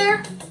spot him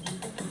there?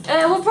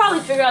 We'll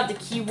probably figure out the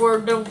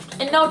keyword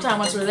in no time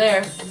once we're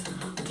there.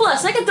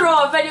 Plus, I can throw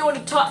off anyone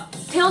who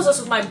tails us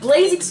with my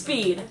blazing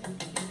speed.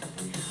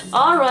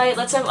 Alright,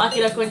 let's have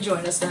Akira-kun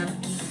join us then.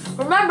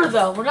 Remember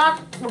though,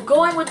 we're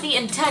going with the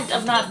intent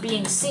of not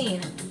being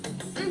seen.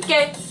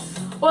 Okay.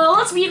 Well,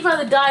 let's meet in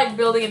front of the Diet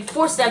Building and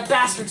force that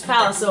bastard's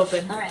palace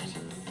open. Alright,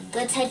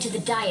 let's head to the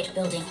Diet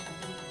Building.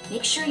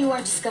 Make sure you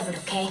aren't discovered,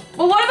 okay?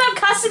 Well, what about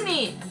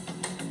Kasumi?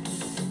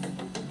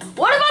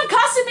 What about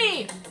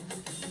Kasumi?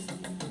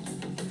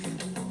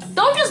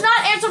 Don't just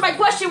not answer my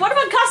question. What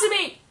about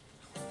Kasumi?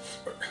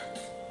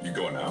 You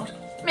going out?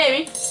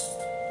 Maybe.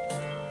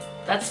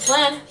 That's the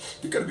plan.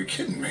 You gotta be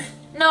kidding me.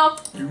 No.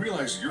 You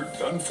realize you're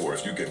done for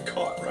if you get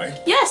caught, right?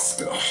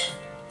 Yes. Ugh.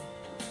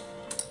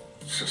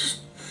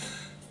 Just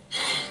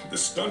the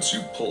stunts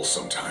you pull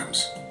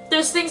sometimes.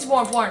 There's things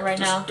more important right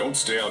now. Just don't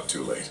stay out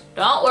too late.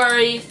 Don't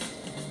worry.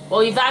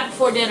 We'll be back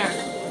before dinner.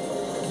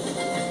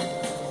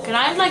 Can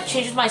I, like,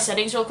 change my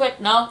settings real quick?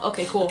 No?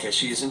 Okay, cool. Okay,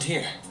 she isn't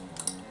here.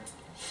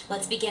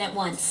 Let's begin at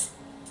once.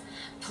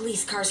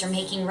 Police cars are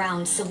making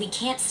rounds, so we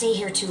can't stay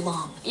here too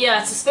long.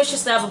 Yeah, it's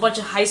suspicious to have a bunch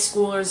of high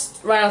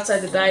schoolers right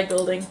outside the Diet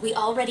Building. We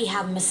already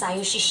have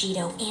Masayo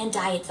Shishido and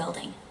Diet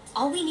Building.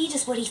 All we need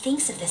is what he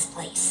thinks of this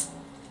place.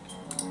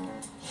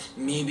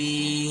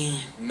 Maybe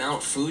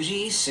Mount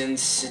Fuji,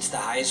 since it's the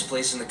highest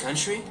place in the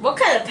country? What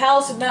kind of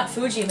palace would Mount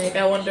Fuji make,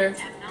 I wonder?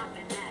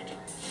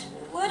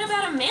 What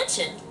about a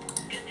mansion?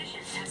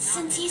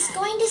 Since he's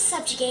going to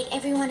subjugate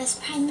everyone as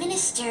Prime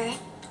Minister,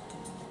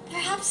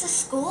 perhaps a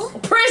school? A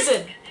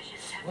prison!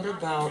 What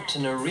about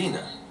an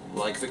arena,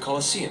 like the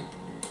Colosseum?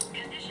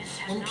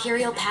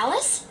 Imperial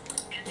Palace?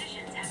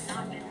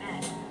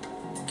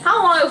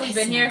 How long have we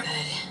been here?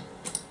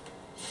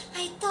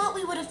 I thought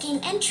we would have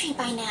gained entry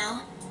by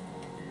now.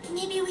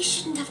 Maybe we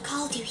shouldn't have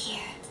called you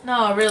here.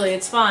 No, really,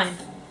 it's fine.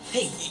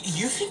 Hey,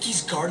 you think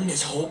he's guarding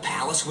his whole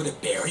palace with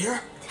a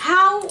barrier?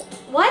 How?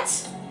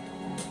 What?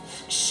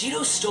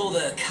 Shido stole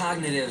the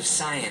cognitive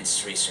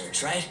science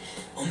research, right?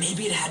 Well,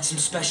 maybe it had some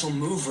special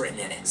move written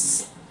in it.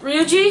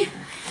 Ryuji?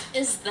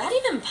 Is that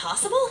even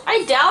possible?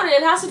 I doubt it.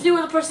 It has to do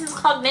with a person's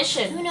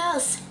cognition. Who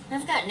knows?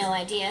 I've got no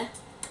idea.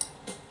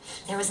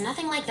 There was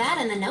nothing like that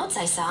in the notes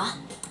I saw.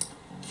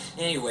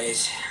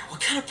 Anyways,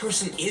 what kind of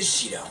person is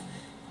Shido?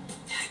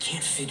 I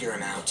can't figure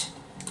him out.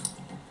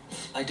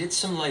 I did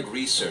some light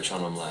research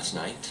on him last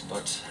night,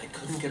 but I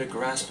couldn't get a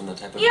grasp on the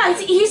type of... Yeah,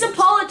 he's a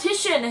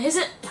politician.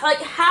 Like,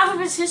 half of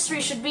his history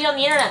should be on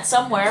the internet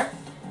somewhere.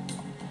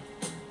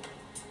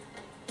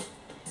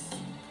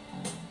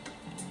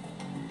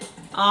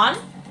 On?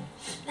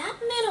 That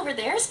man over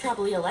there is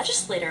probably a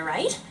legislator,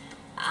 right?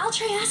 I'll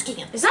try asking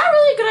him. Is that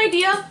really a good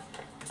idea?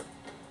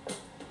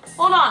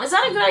 Hold on, is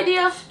that a good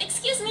idea?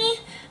 Excuse me,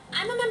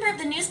 I'm a member of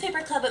the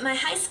newspaper club at my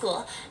high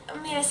school.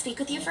 May I speak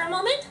with you for a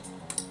moment?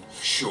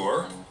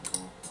 Sure.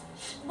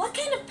 What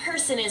kind of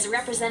person is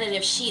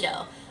Representative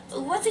Shido?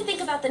 What's he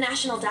think about the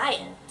national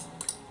diet?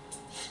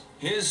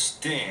 His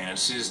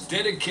stance is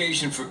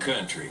dedication for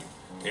country.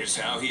 It's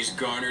how he's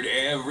garnered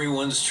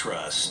everyone's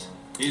trust.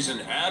 He's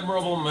an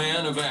admirable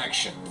man of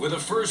action, with a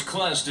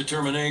first-class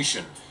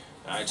determination.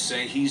 I'd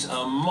say he's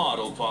a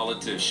model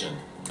politician.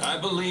 I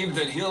believe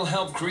that he'll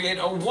help create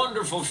a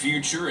wonderful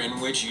future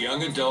in which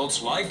young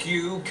adults like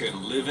you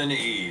can live in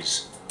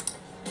ease.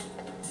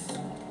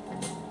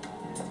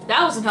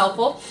 That wasn't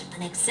helpful.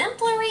 An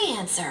exemplary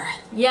answer.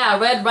 Yeah,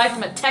 read right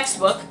from a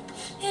textbook.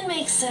 It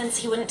makes sense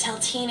he wouldn't tell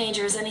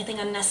teenagers anything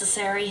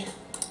unnecessary.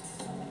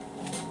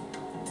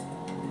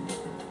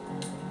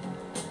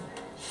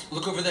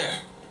 Look over there.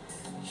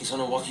 He's on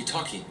a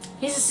walkie-talkie.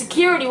 He's a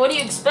security, what do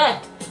you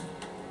expect?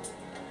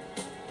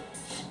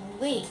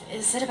 Wait,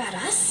 is it about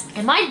us?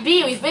 It might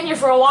be, we've been here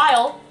for a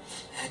while.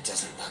 That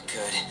doesn't look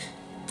good.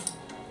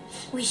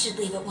 We should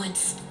leave at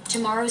once.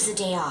 Tomorrow's a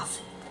day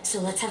off, so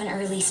let's have an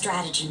early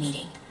strategy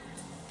meeting.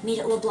 Meet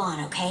at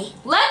LeBlanc, okay?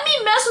 Let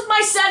me mess with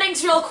my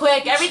settings real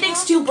quick.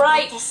 Everything's too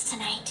bright. This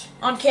tonight.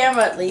 On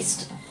camera, at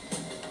least.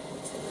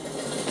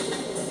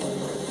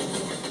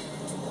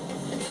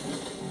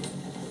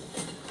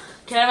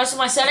 Can I mess with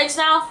my settings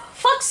now?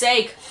 Fuck's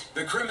sake.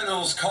 The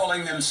criminals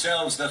calling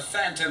themselves the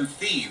Phantom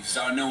Thieves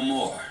are no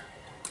more.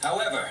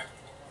 However,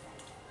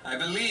 I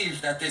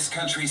believe that this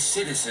country's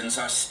citizens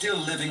are still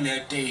living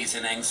their days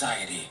in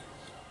anxiety.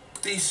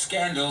 These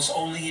scandals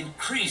only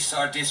increase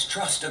our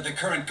distrust of the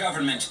current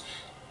government.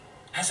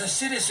 As a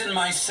citizen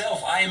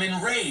myself, I am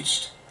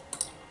enraged.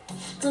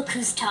 Look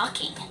who's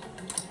talking.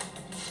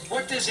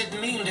 What does it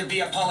mean to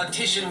be a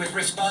politician with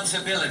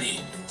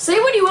responsibility? Say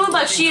what you will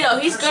about Shido,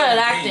 he's good at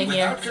acting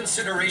here. Without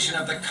consideration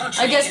of the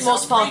country I guess is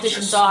most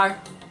outrageous. politicians are.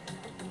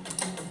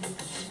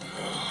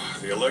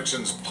 The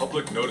election's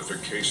public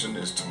notification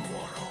is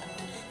tomorrow.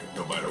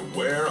 No matter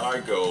where I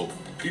go,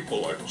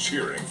 people are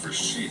cheering for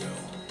Shido.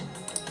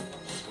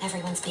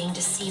 Everyone's being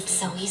deceived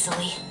so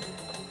easily.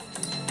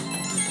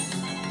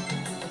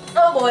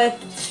 Oh boy.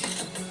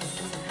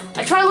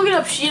 I tried looking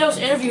up Shido's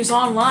interviews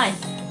online.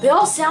 They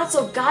all sound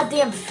so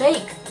goddamn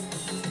fake.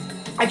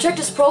 I checked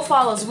his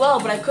profile as well,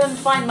 but I couldn't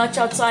find much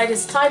outside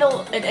his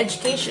title and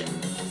education.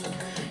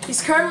 He's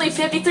currently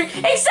 53.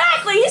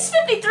 Exactly! He's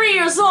 53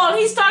 years old.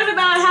 He's talking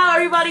about how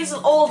everybody's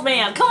an old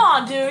man. Come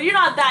on, dude. You're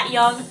not that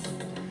young.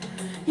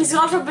 He's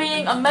gone from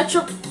being a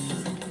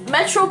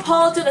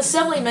metropolitan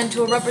assemblyman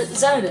to a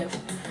representative.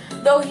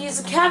 Though he is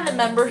a cabinet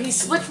member, he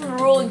split from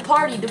the ruling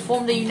party to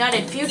form the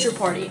United Future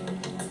Party.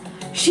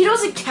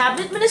 Shido's a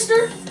cabinet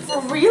minister? For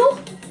real?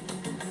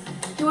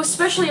 He was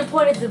specially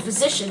appointed to the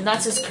position.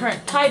 That's his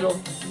current title.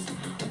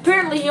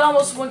 Apparently, he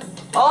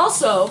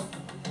also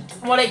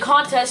won a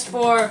contest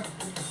for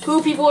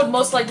who people would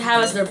most like to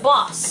have as their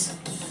boss.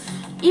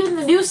 Even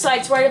the news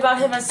sites write about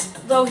him as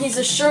though he's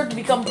assured to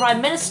become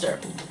Prime Minister.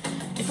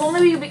 If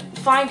only we could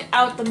find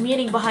out the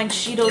meaning behind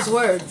Shido's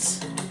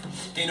words.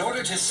 In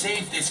order to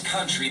save this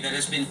country that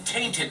has been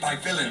tainted by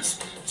villains,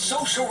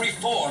 social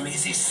reform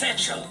is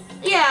essential.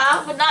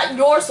 Yeah, but not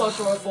your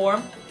social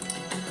reform.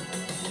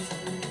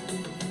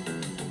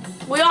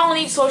 We all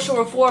need social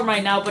reform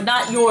right now, but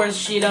not yours,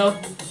 Shido.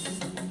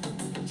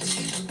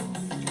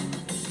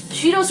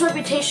 Shido's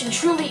reputation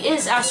truly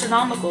is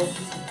astronomical.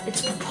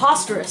 It's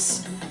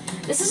preposterous.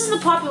 This isn't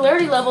the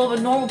popularity level of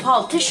a normal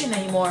politician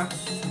anymore.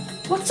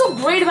 What's so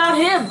great about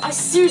him? I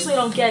seriously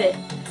don't get it.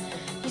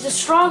 He's a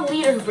strong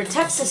leader who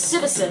protects his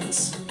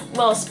citizens.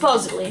 Well,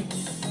 supposedly.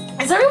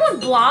 Is everyone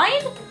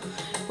blind?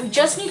 We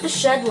just need to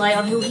shed light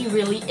on who he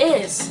really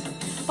is.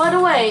 By the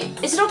way,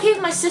 is it okay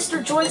if my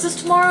sister joins us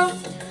tomorrow?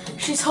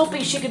 She's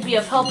hoping she could be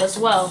of help as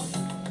well.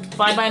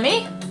 Fine by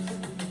me?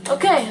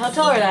 Okay, I'll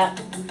tell her that.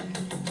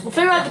 We'll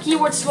figure out the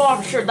keywords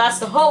tomorrow for sure, that's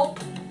the hope.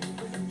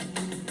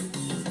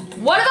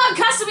 What about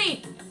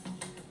Kasumi?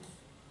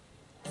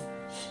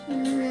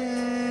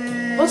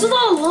 What's with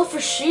all the love for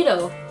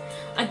Shido?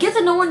 I get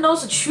that no one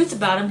knows the truth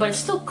about him, but it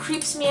still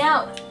creeps me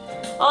out.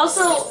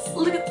 Also,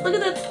 look at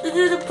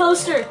the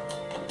poster.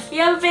 You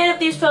have a Phantom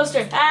Thieves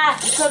poster. Ah,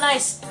 it's so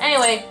nice.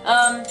 Anyway,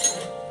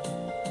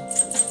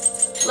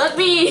 let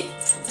me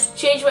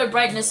change my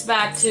brightness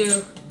back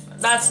to.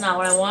 That's not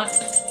what I want.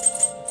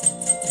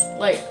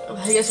 Like,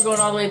 I guess we're going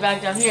all the way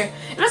back down here.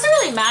 It doesn't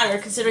really matter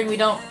considering we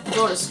don't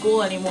go to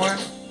school anymore.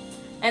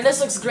 And this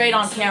looks great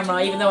on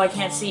camera, even though I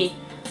can't see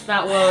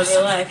that well in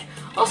real life.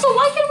 Also,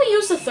 why can't we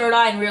use the third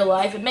eye in real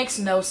life? It makes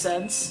no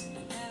sense.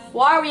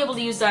 Why are we able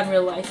to use that in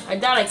real life? I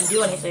doubt I can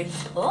do anything.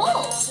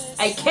 Oh!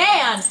 I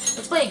can!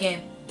 Let's play a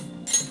game.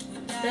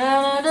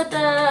 Da, da,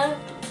 da.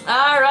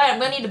 Alright, I'm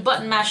gonna need to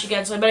button mash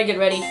again, so I better get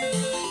ready.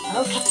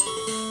 Okay.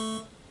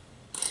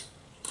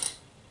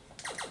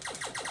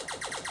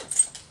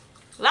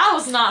 That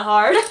was not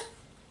hard.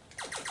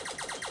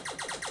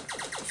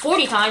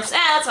 40 times.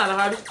 That's not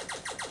hard.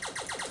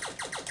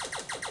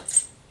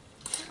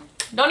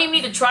 Don't even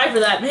need to try for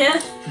that, man.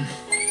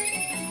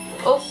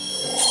 Oh.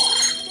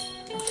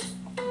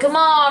 Come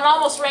on,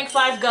 almost rank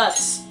 5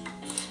 guts.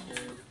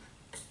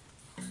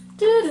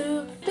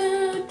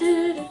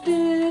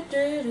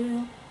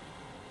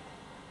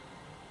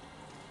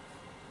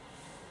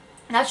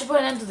 That should put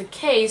an end to the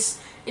case.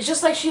 It's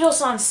just like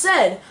Shido-san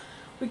said.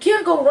 We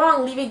can't go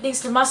wrong leaving things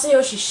to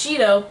Masayoshi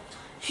Shido.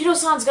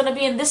 Shido-san's gonna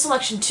be in this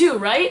election too,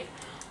 right?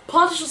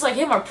 Politicians like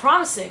him are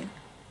promising.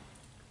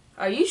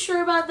 Are you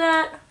sure about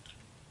that?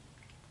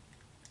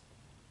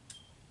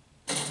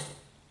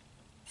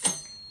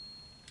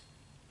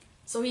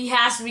 So he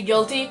has to be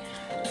guilty?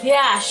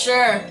 Yeah,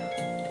 sure.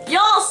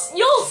 You'll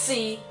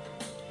see.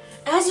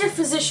 As your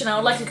physician, I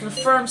would like to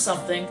confirm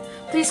something.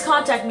 Please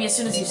contact me as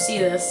soon as you see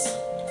this.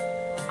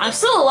 I'm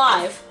still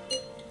alive.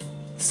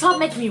 Stop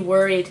making me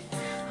worried.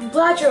 I'm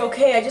glad you're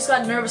okay. I just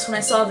got nervous when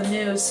I saw the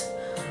news.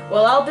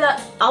 Well,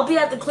 I'll be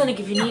at the clinic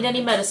if you need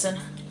any medicine.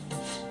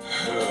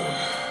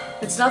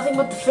 It's nothing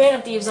but the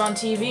Phantom Thieves on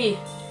TV.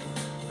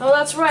 Oh,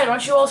 that's right.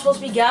 Aren't you all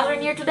supposed to be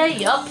gathering here today?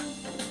 Yup.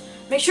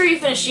 Make sure you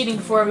finish eating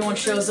before everyone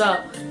shows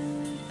up.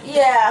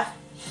 Yeah.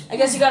 I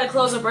guess you gotta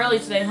close up early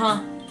today,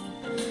 huh?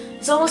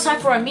 It's almost time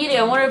for our meeting.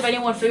 I wonder if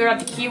anyone figured out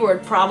the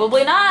keyword.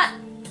 Probably not.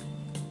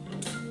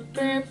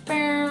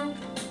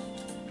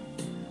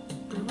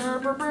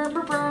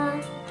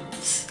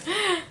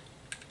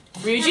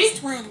 Ryuji?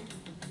 Last one.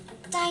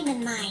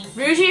 Diamond mine.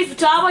 Ryuji,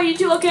 Futaba, you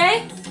two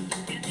okay?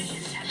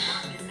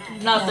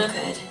 Nothing. No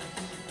good.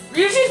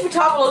 Ryuji and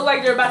Futaba look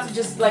like they're about to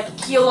just, like,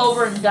 keel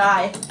over and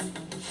die.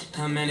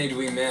 How many do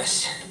we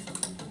miss?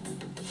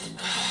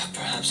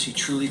 Perhaps he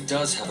truly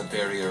does have a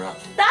barrier up.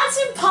 That's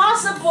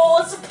impossible!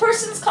 It's a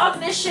person's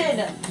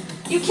cognition!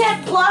 You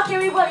can't block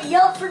everybody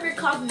out from your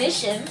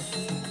cognition.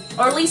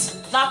 Or at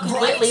least not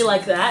completely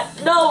like that.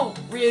 No,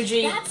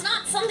 Ryuji. That's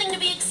not something to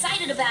be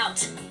excited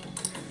about.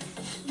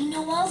 You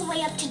know all the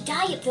way up to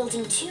Diet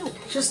Building too.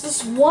 Just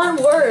this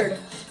one word.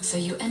 So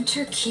you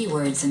enter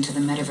keywords into the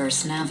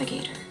Metaverse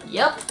Navigator.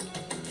 Yep.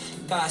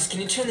 Boss,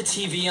 can you turn the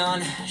TV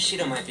on?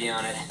 Shido might be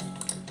on it.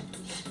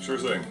 Sure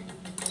thing.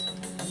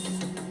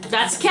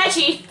 That's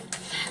catchy.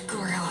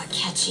 Goro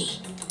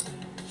Akechi.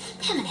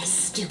 Him and his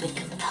stupid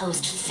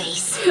composed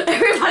face.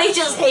 Everybody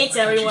just hates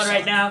everyone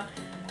right now.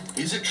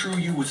 Is it true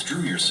you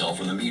withdrew yourself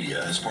from the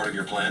media as part of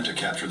your plan to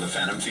capture the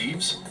Phantom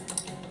Thieves?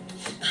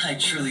 I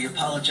truly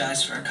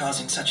apologize for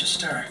causing such a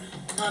stir.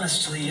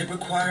 Honestly, it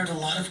required a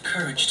lot of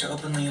courage to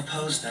openly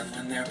oppose them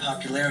when their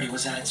popularity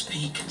was at its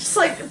peak. Just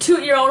like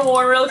toot your own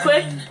horn real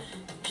quick. I mean,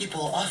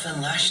 people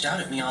often lashed out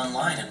at me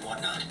online and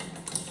whatnot.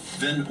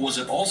 Then was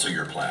it also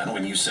your plan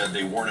when you said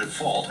they weren't at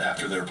fault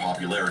after their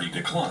popularity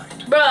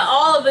declined? Bruh,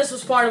 all of this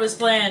was part of his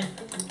plan.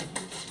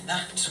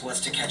 That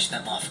was to catch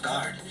them off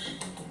guard.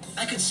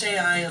 I could say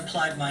I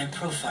applied my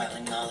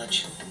profiling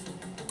knowledge.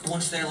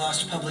 Once they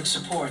lost public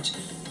support,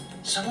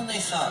 someone they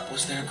thought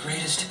was their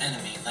greatest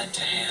enemy led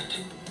to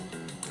hand.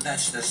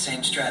 That's the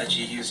same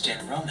strategy used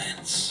in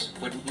romance,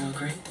 wouldn't you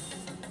agree?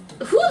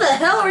 Who the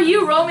hell are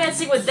you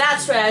romancing with that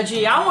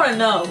strategy? I want to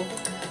know.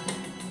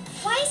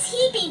 Why is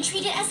he being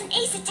treated as an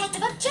ace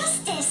detective of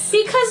justice?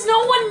 Because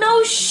no one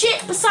knows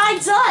shit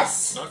besides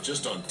us. Not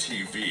just on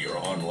TV or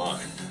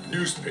online.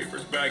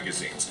 Newspapers,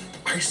 magazines.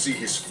 I see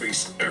his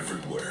face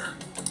everywhere.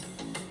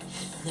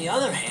 On the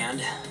other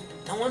hand,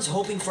 no one's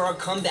hoping for our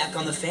comeback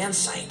on the fan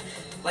site.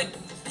 Like,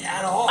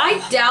 at all. I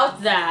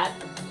doubt that.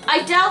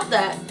 I doubt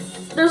that.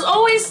 There's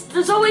always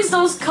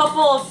those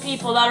couple of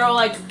people that are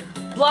like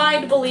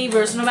blind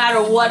believers no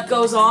matter what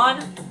goes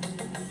on.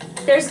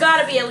 There's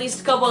gotta be at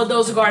least a couple of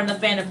those regarding the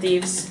Phantom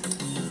Thieves.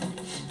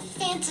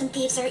 Phantom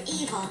Thieves are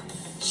evil.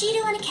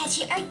 Shido and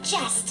Akechi are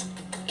just.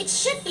 It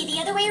should be the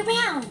other way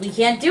around. We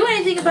can't do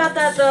anything about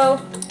that though.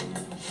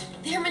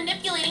 They're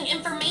manipulating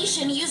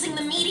information using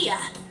the media.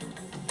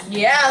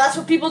 Yeah, that's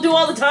what people do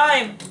all the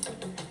time.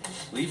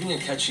 Leaving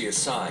Akechi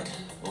aside,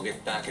 we'll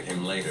get back at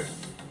him later.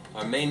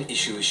 Our main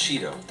issue is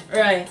Shido.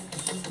 Right.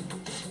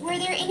 Were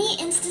there any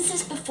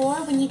instances before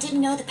when you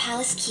didn't know the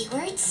palace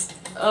keywords?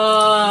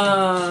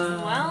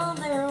 Well,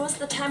 there was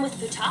the time with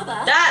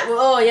Futaba.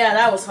 Oh yeah,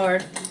 that was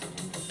hard.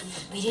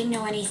 We didn't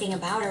know anything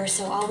about her,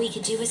 so all we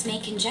could do was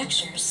make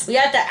conjectures. We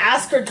had to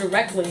ask her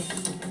directly.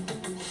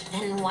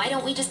 Then why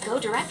don't we just go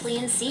directly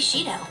and see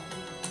Shido?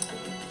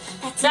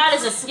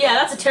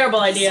 That's a terrible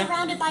idea. He's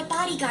surrounded by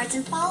bodyguards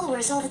and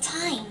followers all the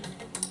time.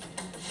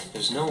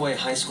 There's no way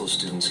high school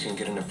students can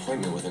get an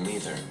appointment with him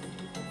either.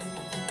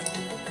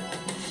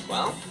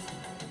 Well,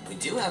 we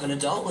do have an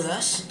adult with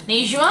us.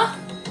 Nijima?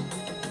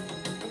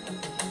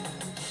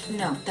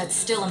 No, that's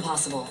still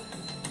impossible.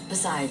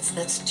 Besides,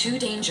 that's too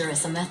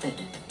dangerous a method.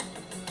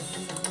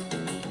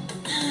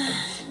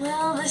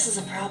 Well, this is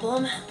a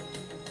problem.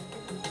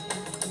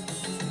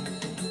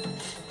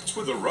 What's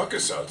with the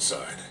ruckus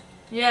outside?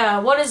 Yeah,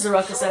 what is the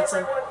ruckus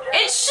outside?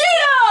 It's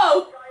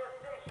Shido!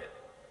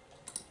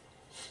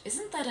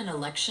 Isn't that an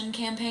election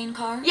campaign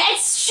car? Yeah,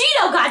 it's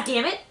Shido,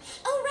 goddammit!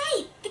 Oh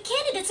right, the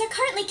candidates are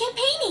currently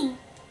campaigning.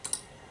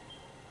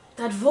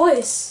 That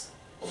voice.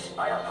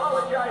 I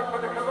apologize for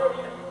the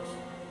commotion.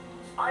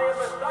 I am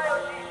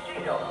Masayoshi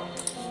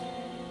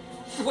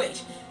Shido.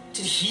 Wait,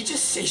 did he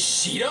just say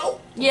Shido?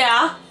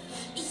 Yeah.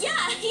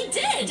 Yeah, he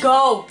did!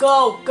 Go,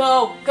 go,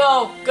 go,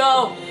 go,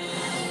 go.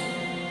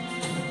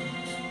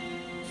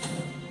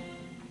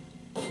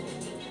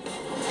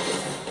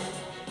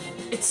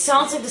 It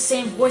sounds like the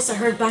same voice I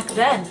heard back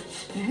then.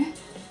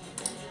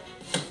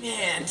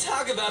 Man,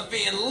 talk about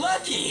being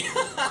lucky.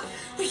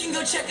 We can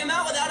go check him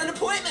out without an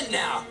appointment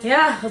now.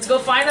 Yeah, let's go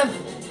find him.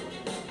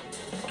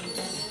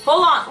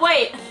 Hold on,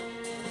 wait.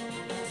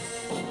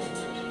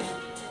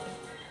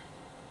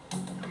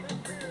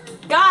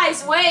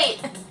 Guys, wait.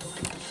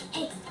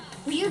 Hey,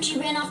 Ryuji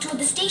ran off toward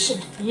the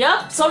station.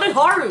 Yep, so did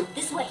Haru.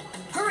 This way,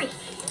 hurry.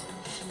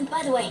 And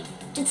by the way,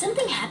 did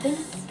something happen?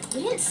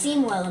 You didn't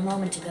seem well a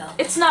moment ago.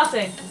 It's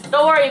nothing.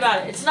 Don't worry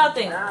about it. It's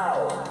nothing.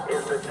 Now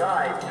is the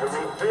time to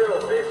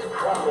rebuild this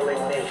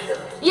crumbling nation.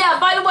 Yeah,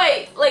 by the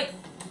way, like...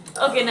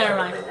 Okay, never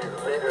mind. It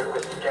is littered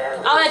with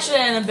scandals. I'll mention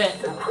it in a bit.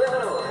 And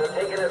criminals have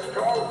taken a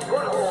strong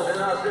foothold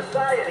in our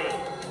society.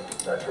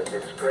 Such a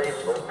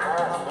disgraceful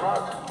past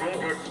must be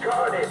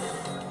discarded.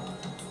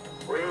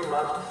 We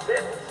must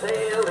set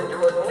sail into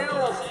a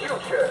new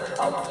future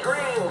of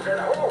dreams and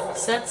hope.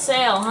 Set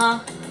sail, huh?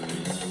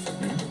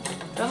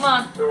 Come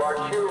on. So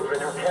our children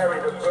who carry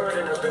the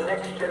burden of the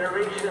next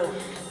generation.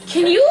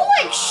 Can you,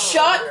 like,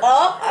 shut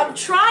up? I'm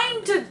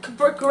trying to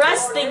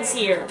progress things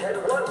here.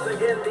 Can once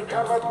again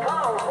become a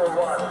powerful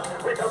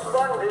one with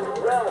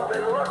abundant wealth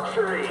and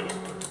luxury.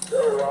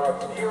 So our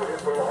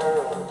beautiful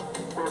home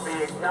will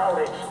be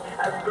acknowledged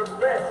as the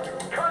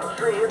best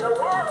country in the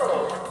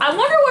world. I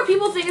wonder what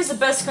people think is the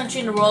best country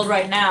in the world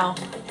right now.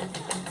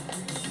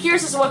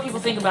 Curious as to what people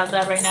think about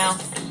that right now.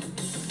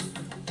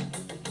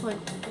 What?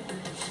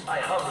 I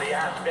humbly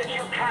ask that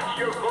you cast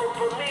your vote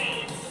for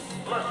me,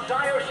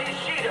 Masayoshi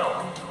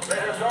Shido.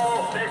 Let us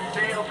all set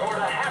sail toward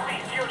a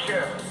happy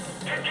future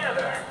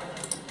together.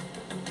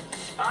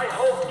 I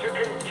hope to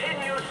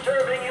continue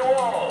serving you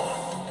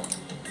all.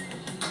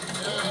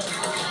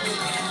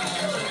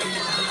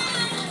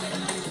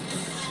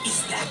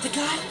 Is that the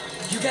guy?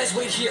 You guys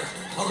wait here.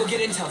 I'll go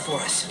get intel for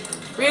us.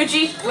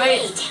 Ryuji,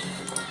 wait.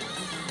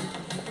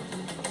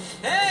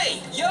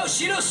 Hey! Yo,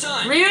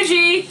 Shido-san!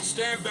 Ryuji!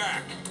 Stand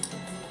back.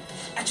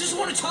 I just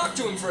want to talk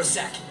to him for a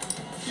sec.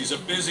 He's a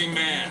busy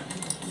man.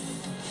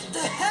 The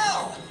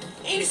hell?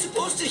 Ain't he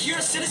supposed to hear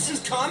a citizen's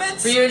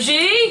comments?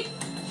 Ryuji?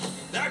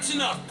 That's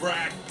enough,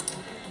 Brad.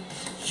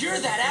 You're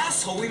that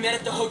asshole we met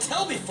at the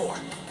hotel before,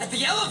 at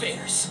the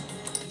elevators.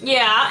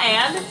 Yeah,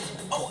 and?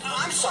 Oh,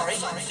 I'm sorry.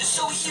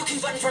 So you can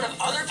fight in front of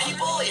other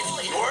people if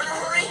you're in a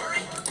hurry?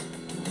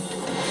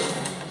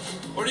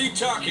 What are you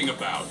talking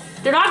about?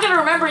 They're not gonna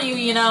remember you,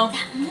 you know.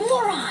 That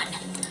moron!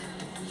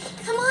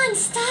 Come on,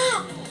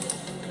 stop!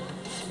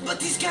 But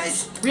these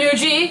guys...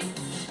 Ryuji?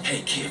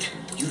 Hey, kid,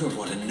 you don't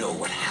want to know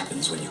what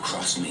happens when you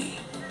cross me.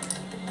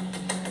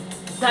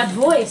 That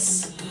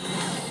voice.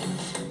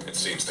 It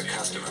seems the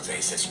customer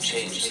base has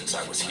changed since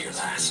I was here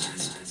last.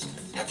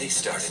 Have they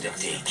started a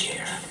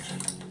daycare?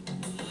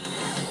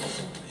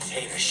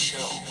 potato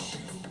show.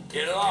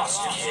 Get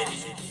lost, kid.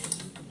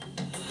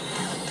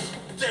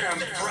 Damn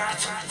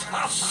brat!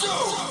 I'll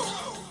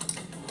sue!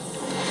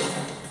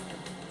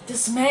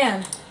 This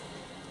man,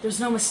 there's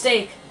no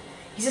mistake.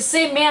 He's the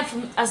same man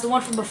as the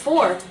one from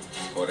before.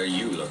 What are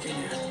you looking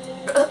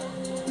at?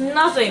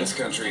 Nothing. This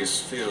country is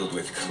filled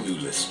with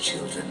clueless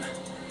children.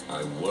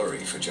 I worry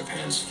for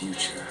Japan's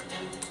future.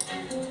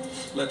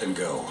 Let them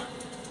go.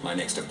 My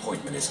next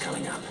appointment is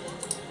coming up.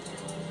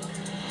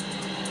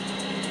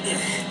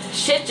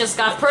 Shit just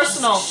got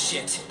personal.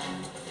 Shit.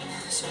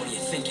 So what do you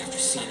think after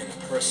seeing him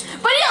in person?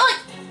 But yeah,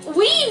 like,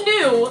 we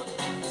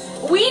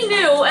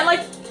knew, and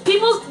like,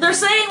 people, they're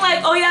saying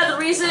like, oh yeah, the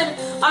reason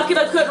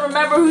Akira couldn't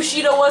remember who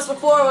Shido was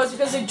before was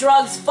because the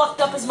drugs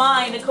fucked up his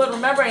mind and couldn't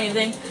remember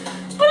anything.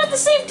 But at the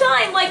same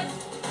time, like,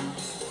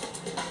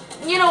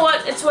 you know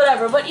what, it's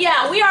whatever. But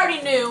yeah, we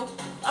already knew.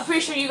 I'm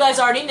pretty sure you guys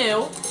already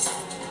knew.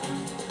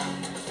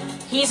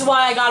 He's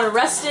why I got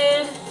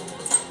arrested.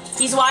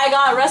 He's why I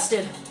got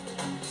arrested.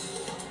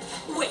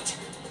 Wait,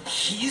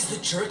 he's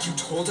the jerk you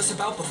told us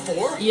about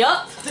before?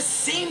 Yup. The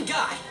same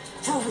guy?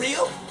 For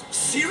real?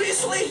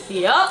 Seriously?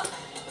 Yup.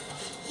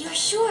 You're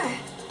sure,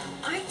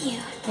 aren't you?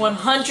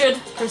 100%.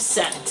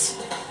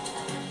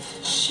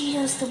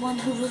 Shido's the one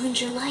who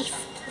ruined your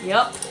life.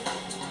 Yup.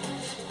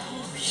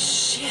 Holy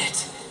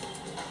shit.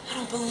 I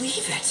don't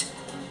believe it.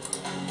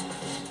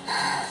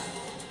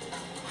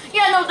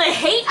 Yeah, no, the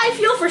hate I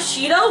feel for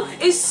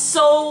Shido is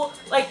so,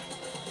 like,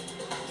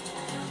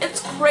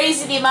 it's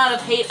crazy the amount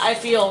of hate I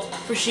feel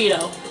for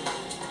Shido.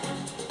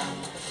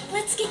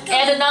 Let's get going.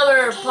 And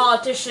another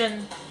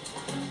politician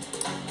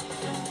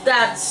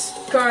that's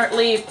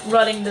currently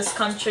running this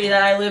country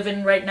that I live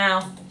in right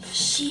now.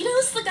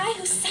 Shido's the guy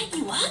who set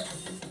you up?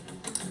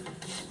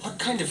 What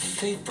kind of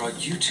fate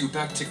brought you two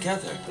back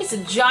together? It's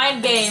a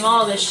giant game,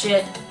 all this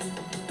shit.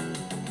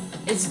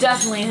 It's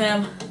definitely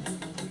him.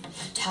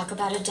 Talk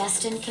about a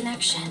destined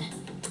connection.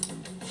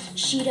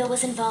 Shido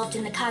was involved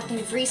in the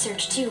cognitive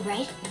research too,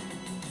 right?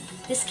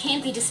 This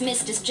can't be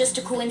dismissed as just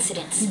a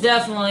coincidence.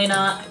 Definitely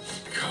not.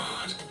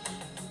 God,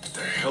 what the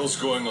hell's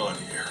going on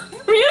here?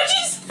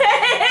 Ryuji's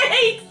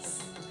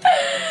face!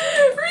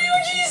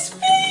 Ryuji's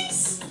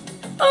face!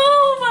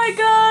 Oh my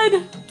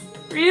god!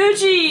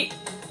 Ryuji!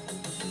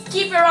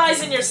 Keep your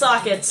eyes in your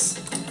sockets.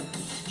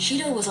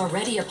 Shido was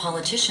already a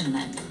politician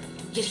then,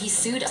 yet he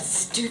sued a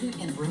student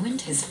and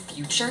ruined his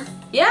future?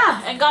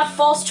 Yeah, and got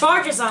false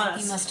charges on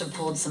us. He must have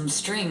pulled some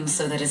strings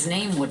so that his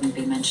name wouldn't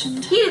be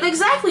mentioned. He did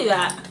exactly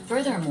that.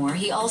 Furthermore,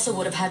 he also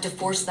would have had to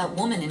force that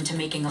woman into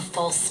making a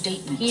false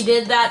statement. He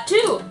did that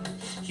too.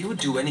 He would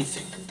do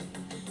anything.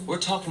 We're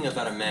talking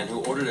about a man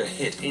who ordered a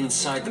hit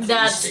inside the police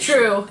That's station.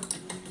 true.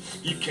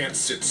 He can't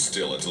sit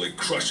still until he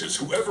crushes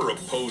whoever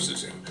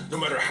opposes him, no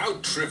matter how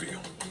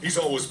trivial. He's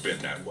always been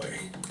that way.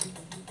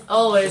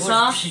 Always, What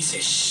huh? a piece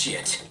of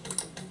shit.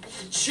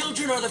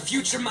 Children are the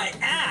future, my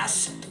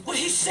ass. What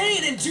he's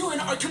saying and doing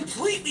are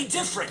completely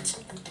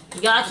different.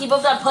 You gotta keep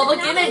up that public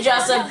Now image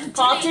that as we a found out who did it,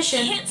 politician.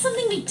 Can't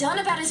something be done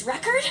about his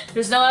record?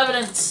 There's no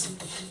evidence.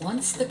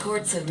 Once the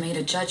courts have made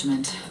a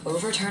judgment,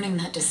 overturning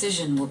that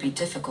decision will be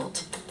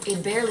difficult.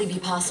 It'd barely be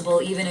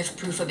possible even if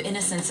proof of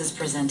innocence is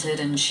presented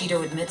and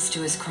Shido admits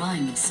to his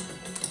crimes.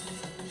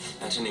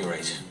 At any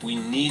rate, we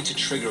need to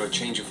trigger a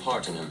change of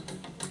heart in him.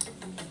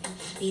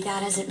 Be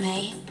that as it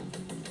may,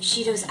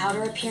 Shido's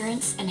outer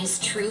appearance and his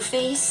true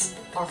face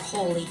are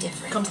wholly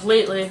different.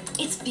 Completely.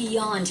 It's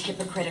beyond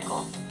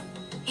hypocritical.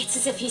 It's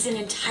as if he's an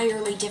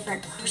entirely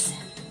different person.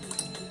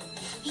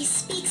 He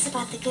speaks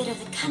about the good of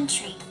the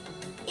country.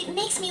 It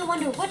makes me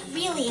wonder what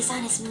really is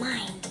on his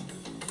mind.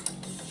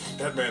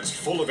 That man's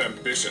full of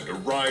ambition to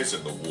rise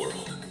in the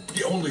world.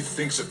 He only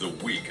thinks of the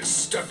weak as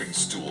stepping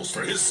stools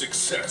for his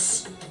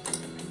success.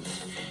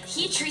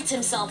 He treats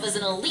himself as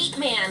an elite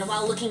man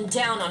while looking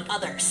down on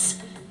others.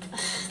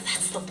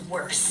 That's the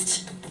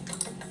worst.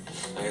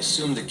 I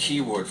assume the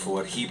keyword for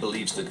what he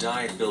believes the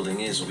diet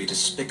building is will be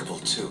despicable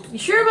too. You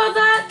sure about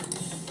that?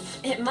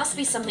 It must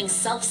be something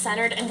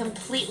self-centered and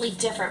completely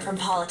different from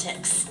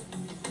politics.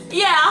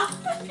 Yeah.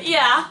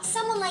 Yeah.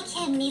 Someone like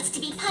him needs to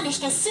be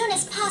punished as soon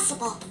as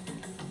possible.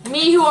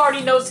 Me who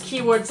already knows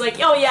keywords like,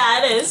 oh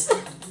yeah, it is.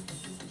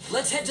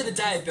 Let's head to the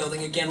diet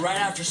building again right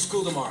after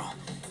school tomorrow.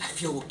 I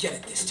feel we'll get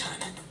it this time.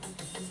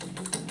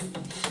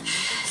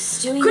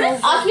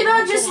 Couldn't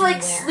Akira just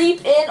like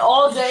sleep in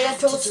all day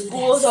until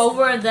school's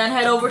over and then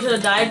head over to the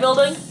diet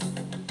building?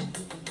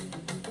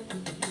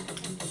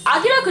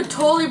 Akira could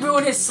totally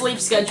ruin his sleep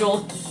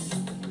schedule.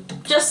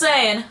 Just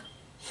saying.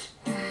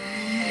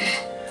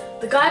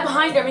 The guy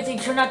behind everything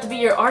turned out to be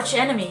your arch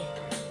enemy.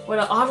 What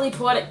an oddly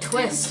poetic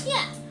twist.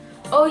 Yeah.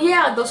 Oh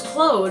yeah, those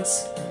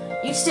clothes.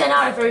 You'd stand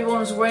out if everyone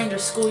was wearing their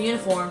school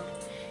uniform.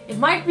 It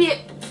might be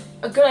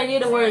a good idea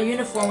to wear a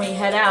uniform when you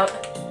head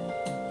out.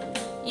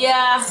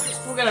 Yeah,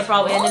 we're gonna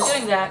probably end up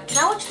doing that. Can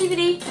I watch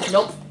DVD?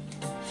 Nope.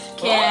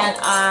 Can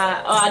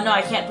no,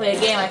 I can't play a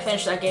game. I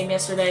finished that game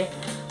yesterday.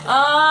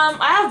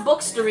 I have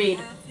books to read.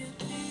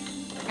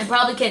 I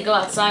probably can't go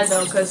outside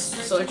though, because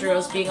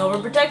Soichiro's being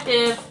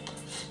overprotective.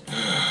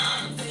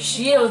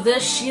 Shido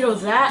this, Shido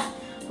that.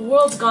 The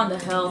world's gone to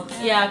hell.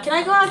 Yeah, can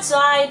I go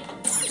outside,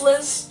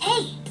 Liz?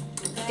 Hey!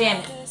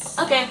 Damn it.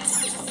 Okay,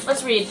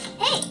 let's read.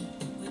 Hey!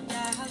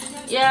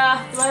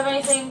 Yeah, do I have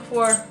anything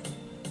for...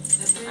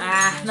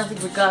 nothing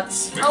for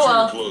guts. Make Oh sure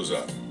well. you close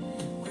up.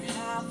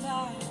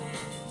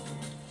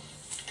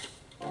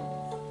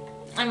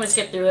 I'm gonna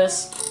skip through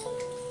this.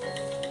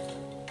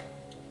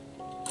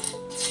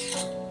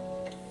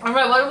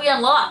 Alright, what do we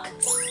unlock?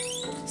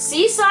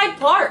 Seaside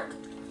Park!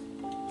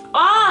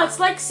 Ah, it's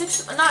like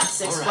not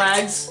Six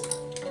Flags.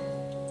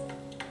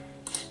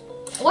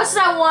 What's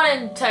that one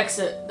in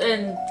Texas?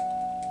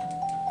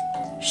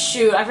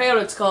 Shoot, I forget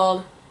what it's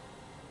called.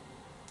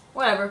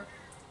 Whatever.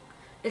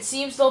 It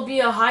seems there'll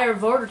be a higher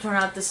voter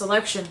turnout this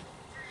election.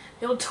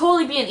 It'll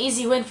totally be an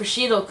easy win for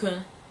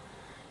Shido-kun.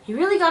 He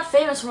really got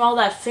famous from all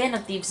that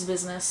Phantom Thieves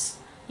business.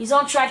 He's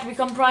on track to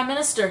become Prime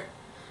Minister.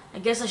 I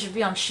guess I should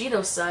be on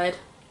Shido's side.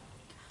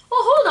 Well,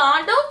 hold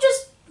on. Don't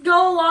just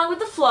go along with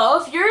the flow.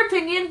 If your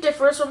opinion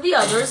differs from the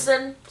others,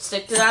 then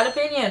stick to that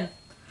opinion.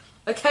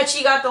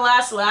 Akechi got the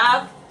last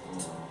laugh.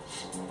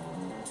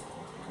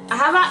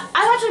 I've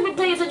actually been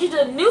paying attention to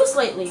the news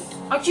lately.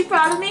 Aren't you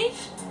proud of me?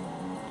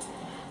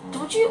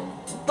 Don't you leave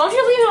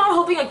it on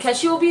hoping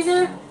Akechi will be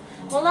there?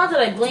 Well, not that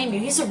I blame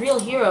you. He's a real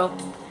hero.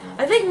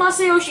 I think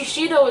Masayoshi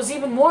Shido is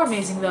even more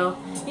amazing, though.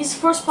 He's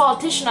the first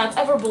politician I've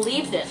ever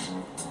believed in.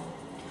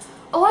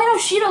 Oh, I know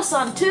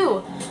Shido-san,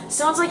 too.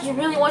 Sounds like he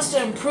really wants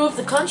to improve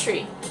the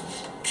country.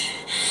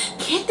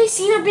 Can't they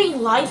see they're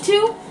being lied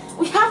to?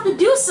 We have to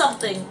do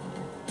something.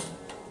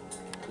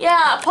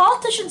 Yeah,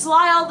 politicians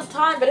lie all the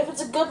time, but if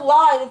it's a good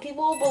lie, then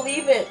people will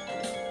believe it.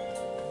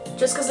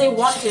 Just because they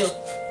want to.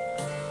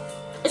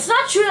 It's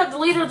not true that the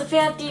leader of the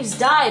Phantom Thieves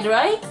died,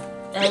 right?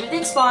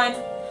 Everything's fine.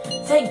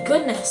 Thank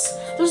goodness.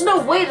 There's no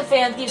way the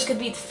Phantom Thieves could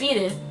be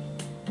defeated.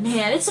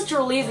 Man, it's such a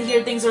relief to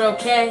hear things are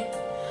okay.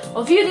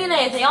 Well, if you need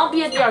anything, I'll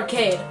be at the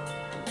arcade.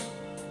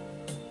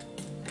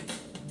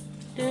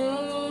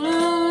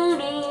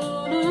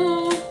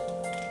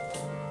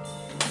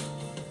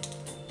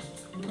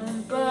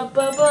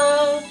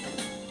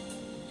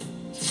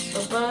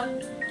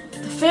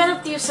 The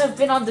Phantom Thieves have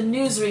been on the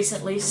news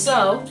recently,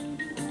 so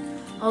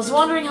I was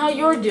wondering how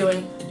you're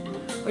doing.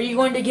 Are you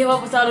going to give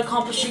up without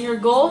accomplishing your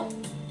goal?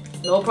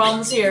 No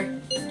problems here.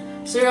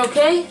 So you're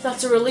okay?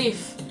 That's a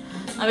relief.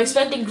 I'm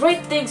expecting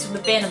great things from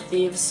the Phantom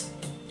Thieves.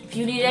 If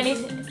you need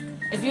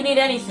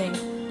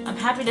anything, I'm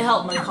happy to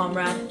help, my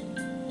comrade.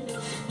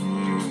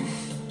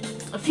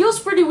 It feels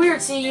pretty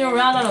weird seeing you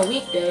around on a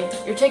weekday.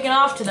 You're taking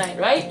off tonight,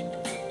 right?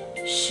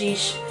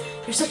 Sheesh,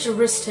 you're such a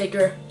risk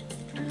taker.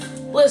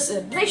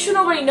 Listen, make sure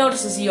nobody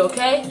notices you,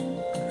 okay?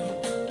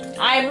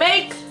 I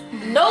make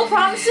no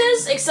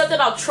promises except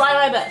that I'll try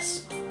my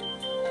best.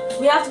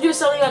 We have to do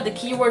something about the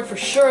keyword for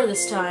sure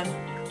this time.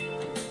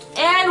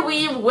 And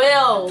we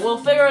will. We'll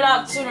figure it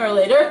out sooner or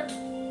later.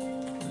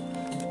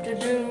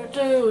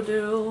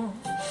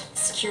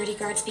 Security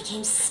guards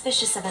became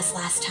suspicious of us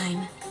last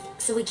time,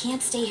 so we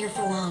can't stay here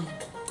for long.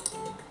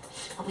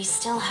 But we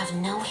still have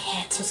no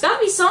hit. There's gotta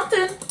be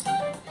something.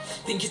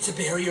 Think it's a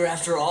barrier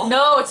after all?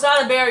 No, it's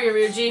not a barrier,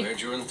 Ryuji.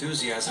 Where'd your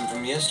enthusiasm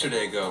from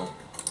yesterday go?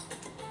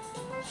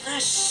 Ah,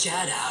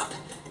 shut up.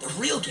 The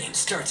real game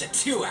starts at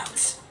 2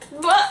 outs.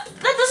 But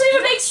that doesn't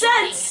even make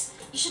sense.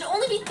 You should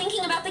only be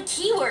thinking about the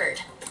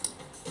keyword.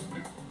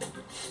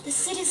 The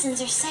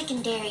citizens are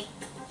secondary.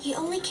 He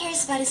only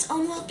cares about his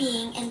own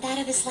well-being and that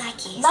of his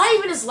lackeys. Not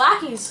even his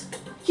lackeys.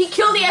 He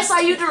killed the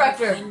SIU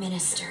director. Prime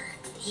Minister,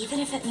 even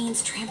if it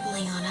means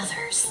trampling on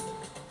others.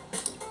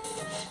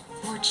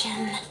 More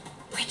gin,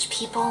 rich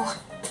people.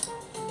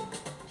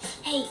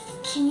 Hey,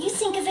 can you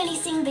think of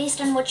anything based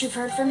on what you've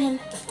heard from him?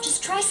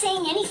 Just try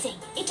saying anything.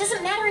 It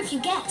doesn't matter if you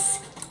guess.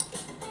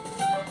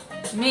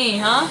 Me,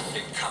 huh?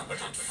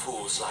 Incompetent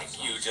fools like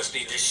you just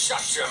need to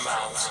shut your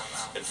mouths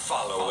and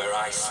follow where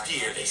I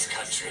steer this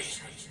country.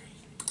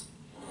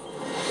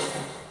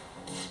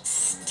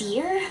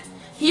 Steer?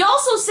 He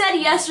also said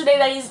yesterday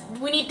that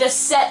we need to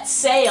set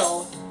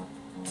sail.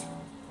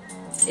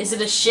 Is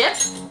it a ship?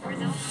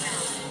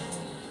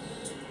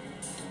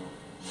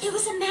 It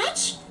was a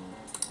match?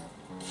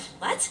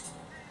 What?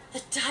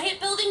 The Diet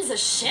Building's a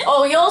ship?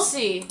 Oh, you'll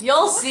see.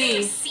 You'll What see.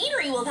 kind of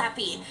scenery will that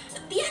be?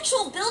 The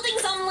actual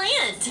building's on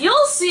land.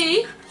 You'll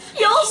see.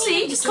 You'll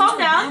see. Just calm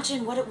down.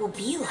 Imagine what it will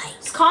be like.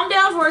 Just calm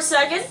down for a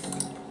second.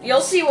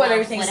 You'll see what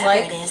everything's Whatever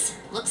like. it is,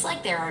 looks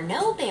like there are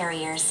no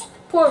barriers.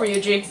 Poor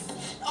Ryuji.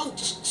 Oh,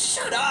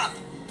 shut up.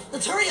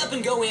 Let's hurry up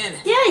and go in.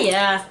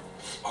 Yeah.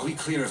 Are we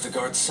clear of the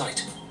guard's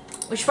sight?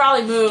 We should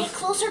probably move. Get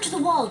closer to the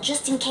wall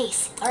just in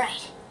case.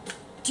 Alright.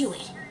 Do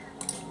it.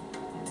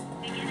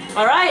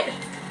 Alright.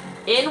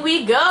 In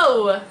we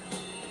go.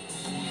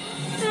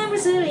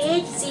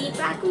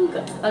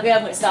 Okay,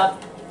 I'm gonna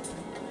stop.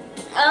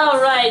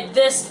 Alright,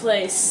 this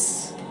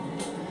place.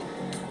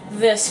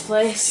 This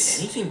place.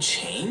 Did anything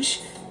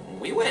change?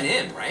 We went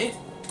in, right?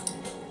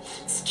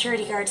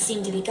 Security guards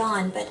seem to be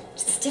gone, but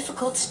it's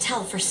difficult to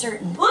tell for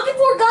certain. Look at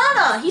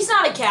Morgana! He's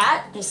not a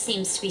cat. This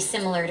seems to be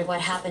similar to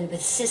what happened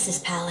with Sis's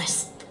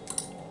palace.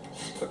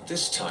 But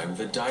this time,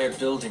 the Diet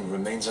Building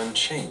remains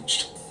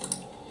unchanged.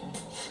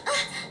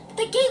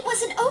 The gate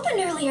wasn't open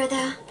earlier,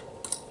 though.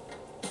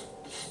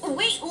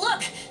 Wait,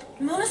 look!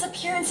 Mona's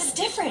appearance is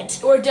different.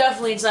 We're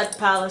definitely inside the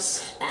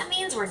palace. That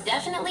means we're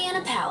definitely in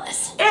a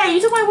palace. Hey,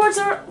 you took my words.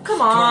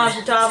 Come on,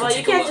 Let's Futaba. go You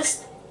take a can't look.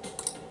 just.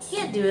 You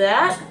can't do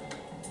that.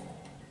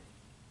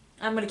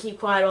 I'm gonna keep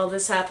quiet while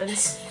this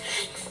happens.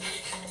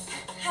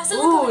 How's it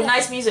look Ooh, over there?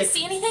 nice music.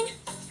 See anything?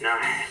 No,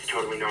 it's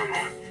totally normal.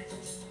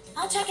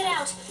 I'll check it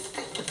out.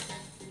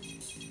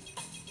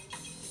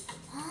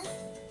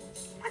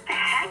 What the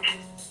heck?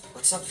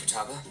 What's up,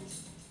 Futaba?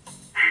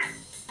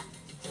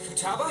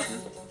 Futaba?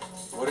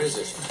 What is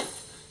it?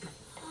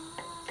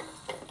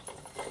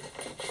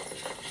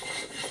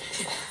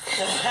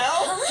 The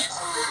hell?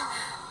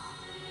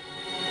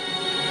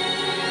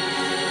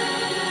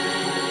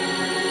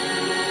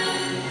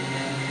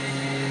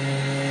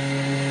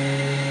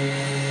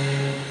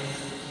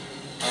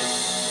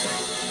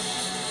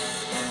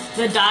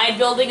 The Died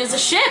building is a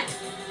ship.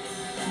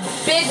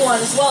 Big one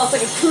as well. It's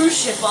like a cruise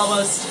ship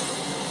almost.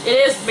 It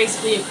is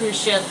basically a cruise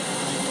ship.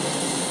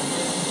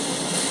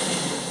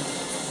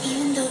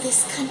 Even though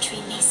this country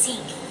may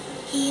sink,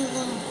 he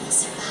alone will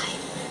survive.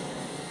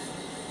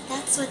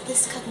 That's what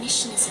this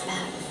cognition is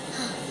about,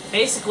 huh?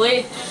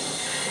 Basically.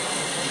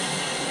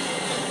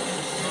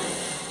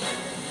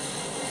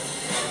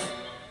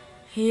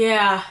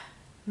 Yeah.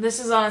 This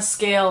is on a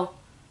scale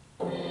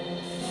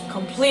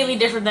completely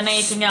different than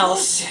anything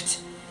else. Bullshit.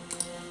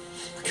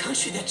 A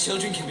country that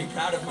children can be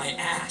proud of my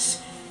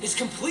ass is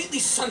completely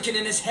sunken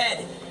in his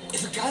head.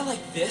 If a guy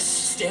like this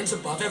stands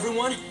above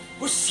everyone,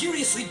 we're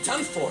seriously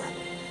done for.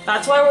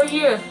 That's why we're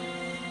here.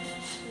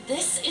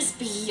 This is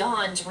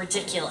beyond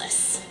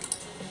ridiculous.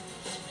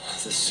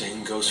 The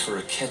same goes for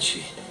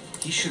Akechi.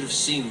 He should have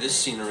seen this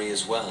scenery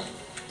as well.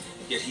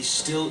 Yet he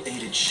still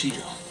aided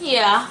Shido.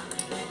 Yeah.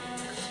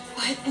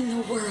 What in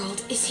the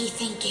world is he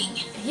thinking?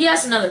 He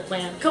has another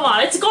plan. Come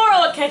on, it's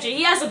Goro Akechi.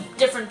 He has a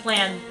different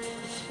plan.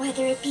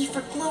 Whether it be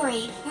for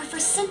glory or for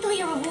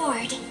simply a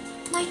reward,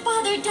 my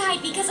father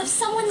died because of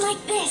someone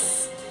like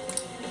this.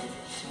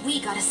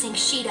 We gotta sink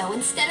Shido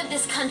instead of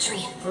this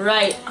country.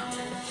 Right.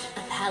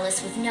 A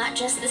palace with not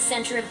just the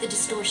center of the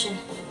distortion,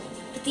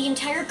 but the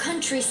entire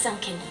country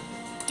sunken.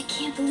 I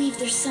can't believe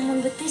there's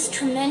someone with this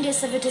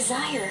tremendous of a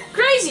desire.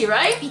 Crazy,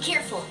 right? Be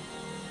careful.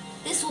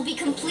 This will be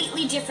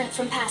completely different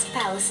from past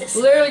palaces.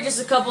 Literally just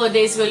a couple of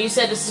days ago you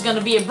said this is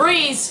gonna be a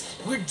breeze.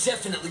 We're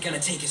definitely gonna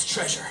take his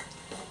treasure.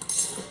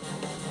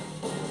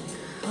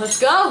 Let's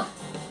go.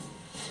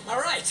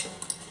 Alright.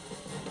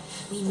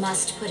 We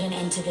must put an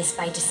end to this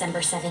by December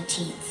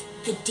 17th,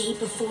 the day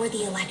before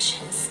the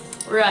elections.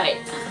 Right.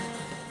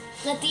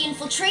 Let the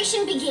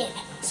infiltration begin.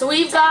 So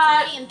we've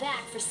got I am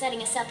back for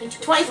setting us up into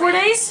a 24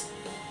 trap. days?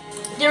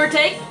 Give or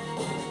take?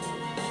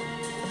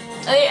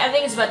 I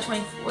think it's about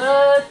 20.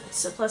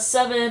 So plus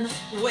 7.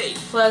 Wait.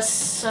 Plus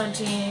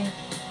 17.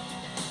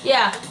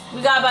 Yeah,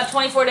 we got about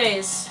 24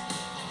 days.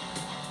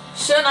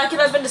 Shouldn't I could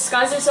have been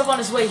disguising himself on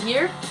his way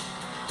here?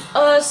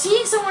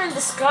 Seeing someone in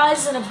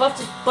disguise and a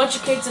bunch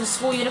of kids in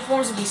school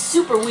uniforms would be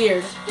super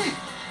weird.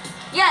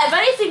 Yeah, if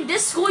anything,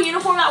 this school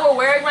uniform that we're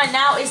wearing right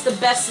now is the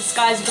best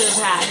disguise we could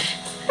have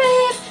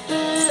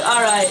had.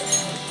 Alright.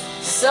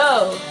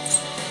 So,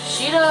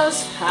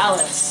 Shido's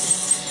Palace.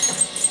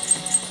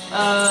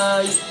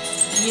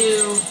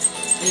 You.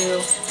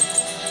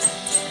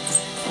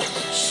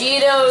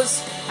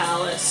 Shido's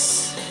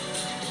Palace.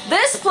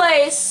 This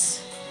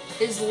place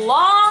is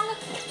long,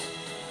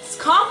 it's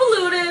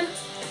convoluted,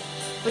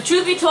 but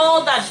truth be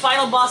told, that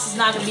final boss is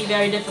not going to be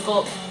very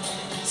difficult.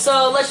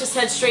 So let's just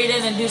head straight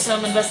in and do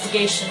some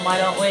investigation, why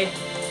don't we?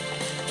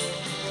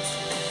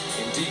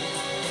 Indeed.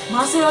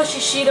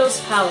 Masayoshi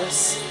Shido's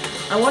Palace.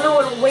 I wonder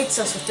what awaits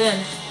us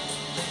within.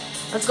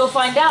 Let's go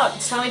find out.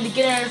 It's time we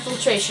begin our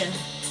infiltration.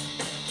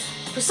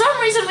 For some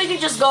reason, we can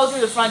just go through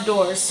the front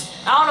doors.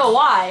 I don't know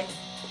why.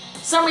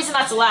 For some reason,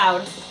 that's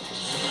allowed.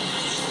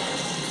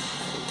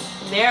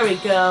 There we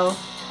go.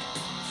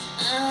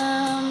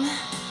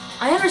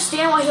 I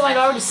understand why he might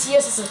already see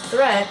us as a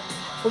threat,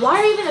 but why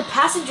are even the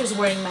passengers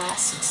wearing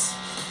masks?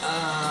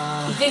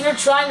 You think they're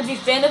trying to be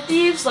Phantom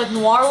Thieves like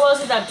Noir was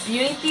with that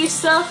beauty thief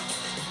stuff?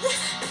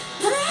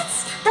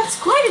 That's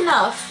quite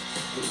enough.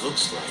 It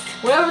looks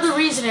like. Whatever the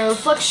reason, it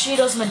reflects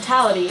Shido's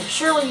mentality.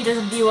 Surely he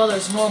doesn't view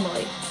others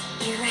normally.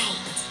 You're right.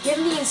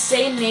 Given the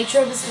insane nature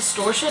of this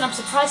distortion, I'm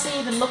surprised they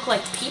even look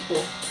like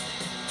people.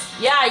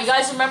 Yeah, you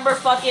guys remember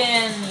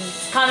fucking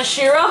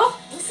Kaneshiro?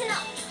 Listen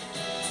up.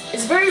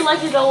 It's very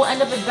likely that we'll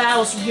end up in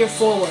battles from here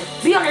forward.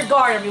 Be on your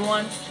guard,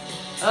 everyone.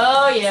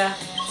 Oh, yeah.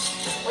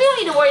 We don't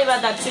need to worry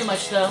about that too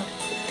much, though.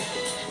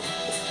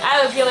 I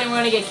have a feeling we're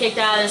gonna get kicked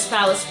out of this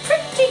palace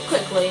pretty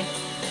quickly.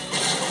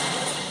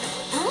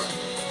 Huh?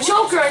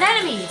 Joker, an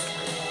enemy!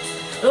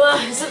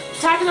 Ugh, is it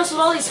attacking us with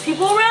all these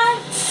people around?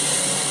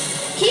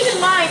 Keep in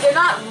mind, they're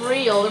not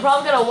real. They're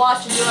probably gonna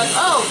watch and be like,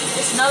 oh,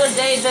 it's another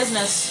day of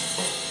business.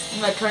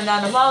 I'm gonna turn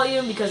down the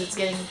volume because it's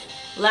getting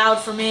loud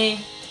for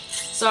me.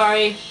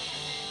 Sorry.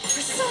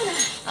 Persona.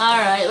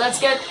 Alright, let's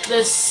get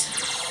this.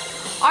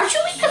 Aren't you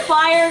weak to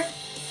fire?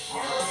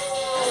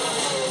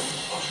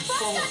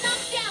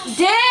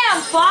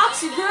 Damn,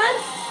 Fox, you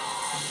good?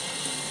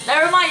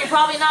 Never mind, you're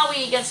probably not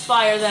weak against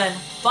fire then.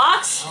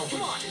 Fox? Oh,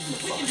 come on.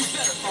 We can do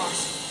better,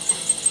 Fox.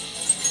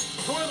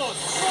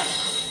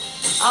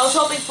 I was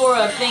hoping for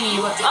a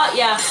thingy, but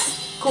yeah.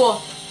 Cool.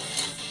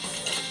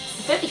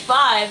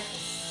 55.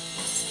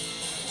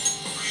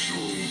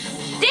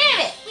 Damn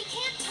it! We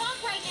can't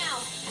talk right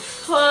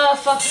now.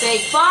 Fuck's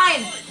sake.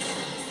 Fine.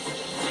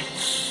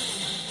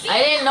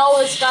 I didn't know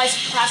this guy's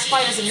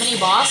classified as a mini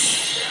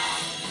boss.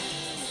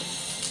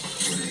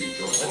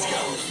 Let's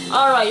go.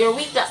 Alright, you're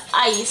weak to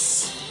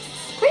ice.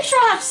 Pretty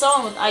sure I have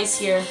someone with ice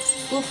here.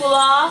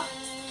 Bufula.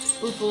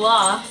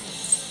 Bufula.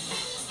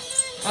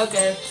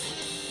 Okay.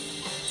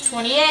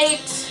 28.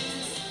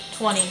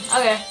 20.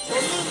 Okay.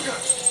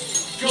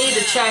 Need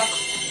to check.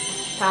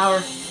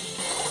 Power.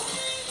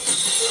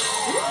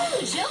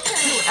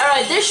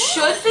 Alright, this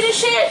should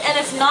finish it, and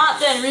if not,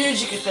 then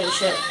Ryuji can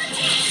finish it.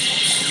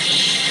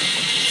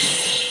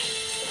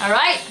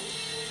 Alright.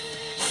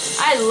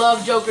 I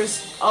love Joker's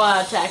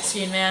attack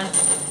scheme, man.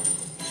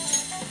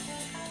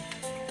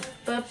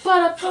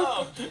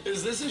 Oh,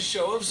 is this a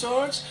show of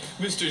sorts?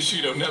 Mr.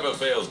 Shido never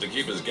fails to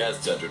keep his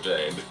guests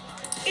entertained.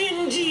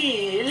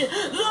 Indeed.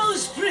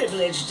 Those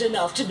privileged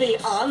enough to be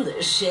on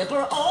this ship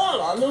are all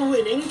on the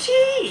winning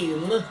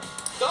team.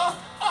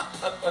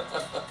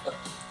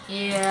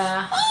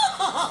 Yeah.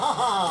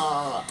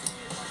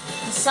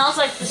 It sounds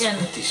like again.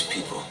 These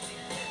people.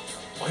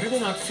 Why do they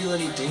not feel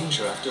any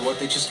danger after what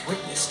they just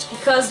witnessed?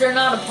 Because they're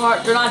not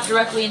they're not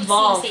directly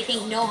involved. Seems they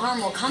think no harm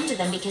will come to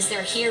them because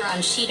they're here on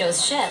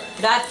Shido's ship.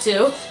 That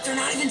too. They're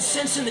not even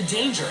sensing the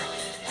danger.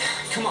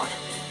 Come on,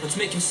 let's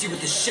make him see what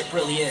this ship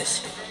really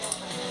is.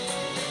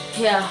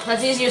 Yeah,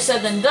 that's easier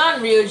said than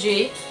done,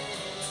 Ryuji.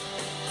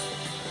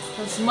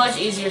 That's much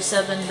easier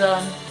said than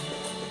done.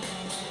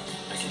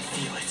 I can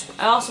feel it.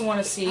 I also want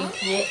to see.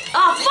 Yeah.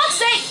 Oh, fuck's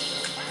sake!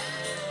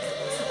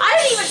 I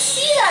didn't even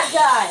see that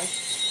guy!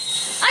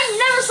 I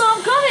never saw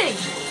him coming!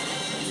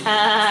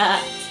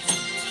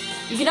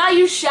 You can now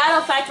use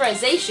shadow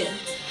factorization.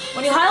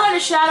 When you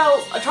highlight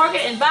a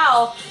target in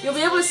battle, you'll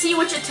be able to see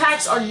which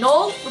attacks are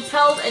null,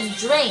 repelled, and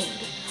drained.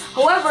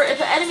 However,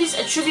 if an enemy's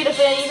attribute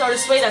affinities are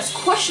displayed as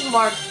question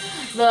mark,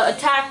 the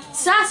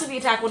stats of the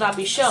attack will not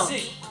be shown.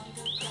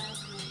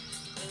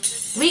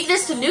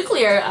 Weakness to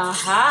nuclear,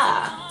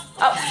 aha.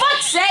 Oh,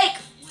 fuck's sake!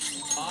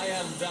 I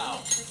am thou.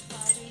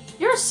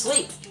 You're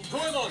asleep.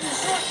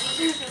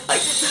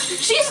 Like,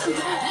 she's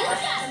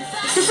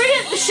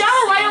the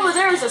shadow right over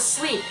there is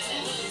asleep.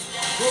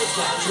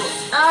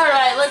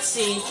 Alright, let's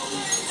see.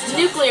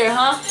 Nuclear,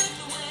 huh?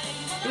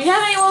 Do we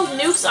have anyone with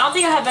nukes? I don't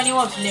think I have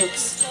anyone with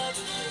nukes.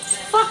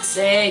 Fuck's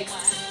sake.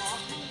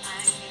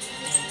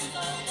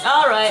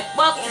 Alright,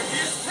 well.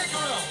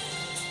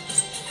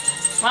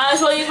 Might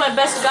as well use my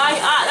best guy.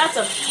 Ah, that's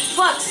a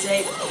fuck's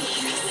sake.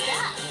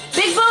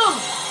 Big boom!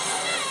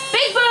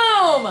 Big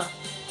boom!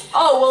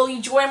 Oh, will you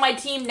join my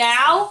team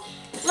now?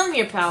 Lend me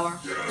your power.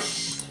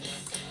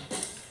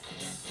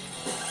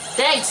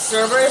 Thanks,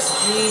 Cerberus.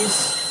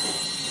 Jeez.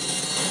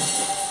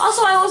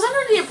 Also, I was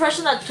under the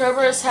impression that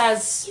Cerberus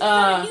has,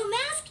 new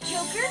mask,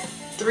 Joker.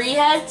 3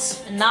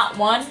 heads and not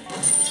 1.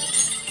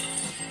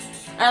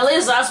 At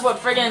least that's what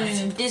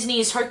friggin'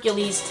 Disney's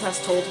Hercules has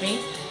told me.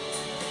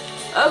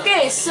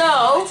 Okay,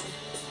 so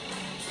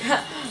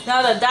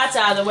now that that's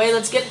out of the way,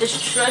 let's get this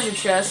treasure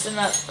chest. And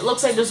it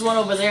looks like there's one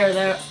over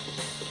there.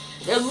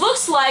 It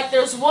looks like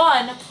there's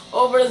one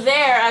over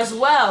there as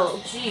well.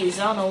 Jeez,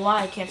 I don't know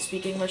why I can't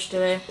speak English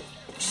today.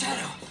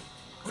 Shadow,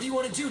 what do you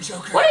want to do,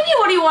 Joker? What do you mean,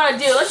 what do you want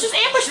to do? Let's just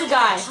ambush the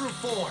guy.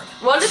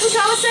 What did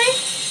Futaba say?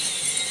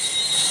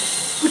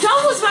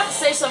 Futaba was about to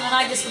say something and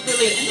I just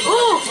completely...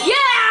 Ooh,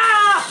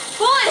 yeah!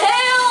 Bullet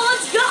hail,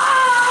 let's go!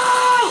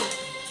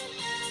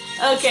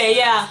 Okay,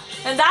 yeah.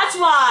 And that's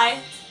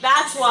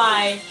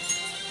why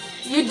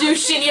you do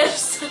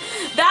Shinya's...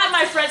 That,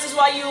 my friends, is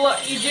why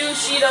you do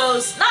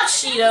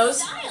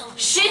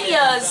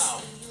Shinya's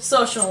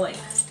social link.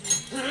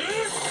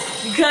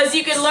 Because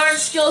you can learn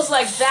skills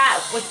like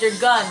that with your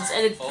guns,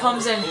 and it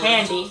comes in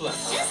handy.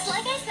 Just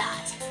like I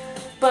thought.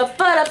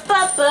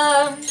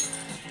 Ba-ba-da-ba-ba.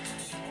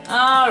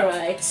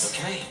 Alright.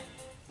 Okay.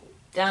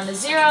 Down to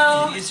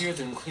 0. Easier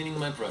than cleaning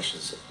my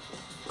brushes.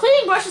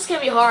 Cleaning brushes can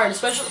be hard,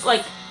 especially,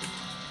 like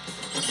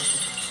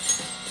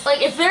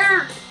if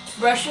they're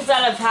brushes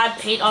that have had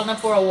paint on them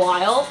for a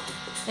while,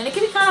 then it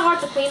can be kind of hard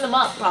to clean them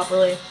up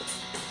properly.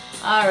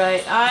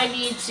 Alright, I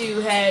need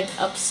to head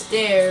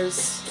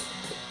upstairs.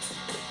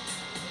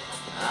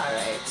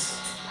 Alright.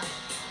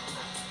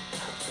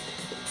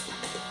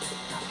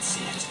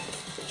 See it.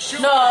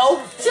 No!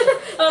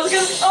 I was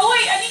gonna. Oh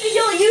wait, I need to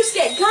heal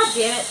Yusuke! God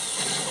damn it.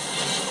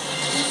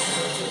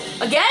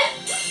 Again?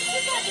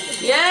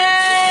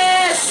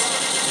 Yes!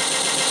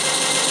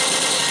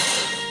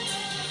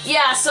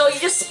 Yeah, so you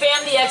just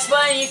spam the X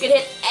button and you can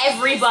hit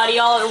everybody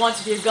all at once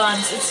with your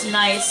guns. It's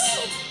nice.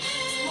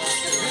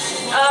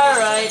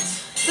 Alright.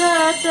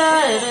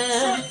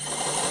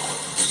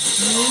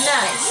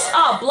 Nice.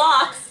 Oh,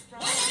 block.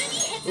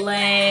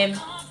 Lame.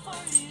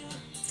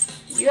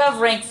 You have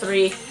rank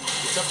 3.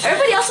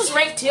 Everybody else is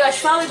rank 2. I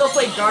should probably go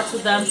play darts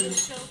with them.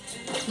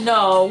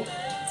 No.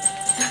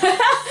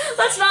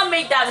 Let's not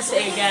make that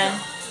mistake again.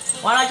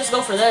 Why not just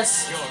go for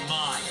this?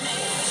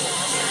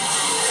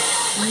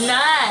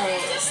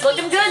 Nice.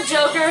 Looking good,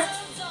 Joker.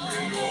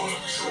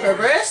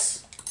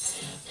 Cerberus.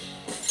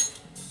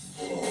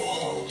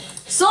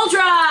 Soul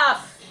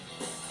Drop.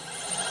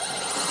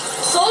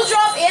 Soul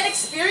Drop and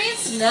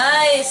experience.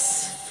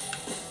 Nice.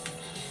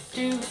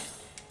 Do.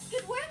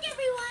 Good work,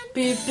 everyone.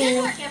 Boo, boo.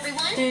 Good work,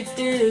 everyone. Do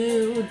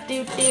do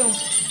do do.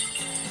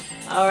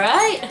 All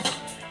right.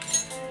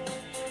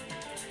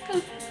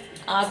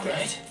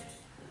 Okay.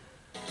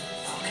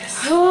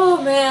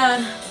 Oh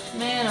man,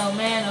 man, oh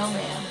man, oh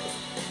man.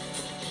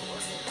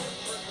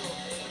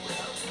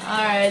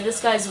 All right,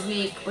 this guy's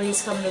weak, but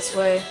he's coming this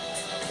way.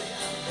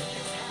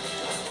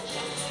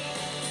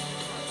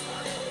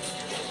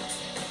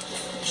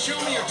 Show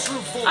me your true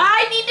form.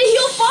 I need to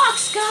heal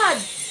Fox. God,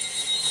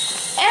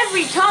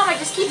 every time I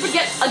just keep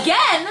forgetting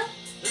again.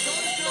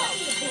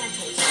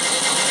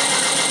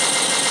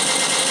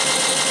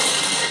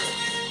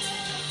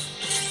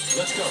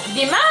 Let's go.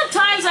 The amount of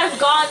times I've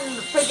gone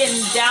freaking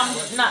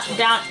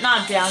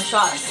not down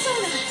shot.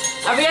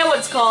 I forget what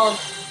it's called.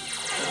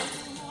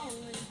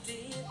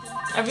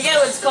 I forget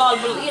what it's called,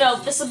 but you know,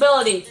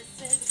 disability.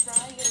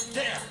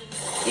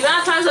 The amount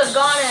of times I've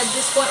gone at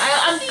this point,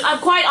 I'm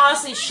quite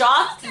honestly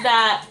shocked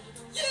that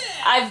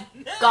I've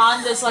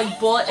gone this like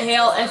bullet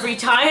hail every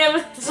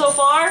time so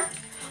far.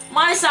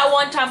 Minus that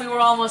one time we were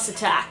almost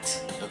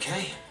attacked.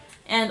 Okay.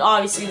 And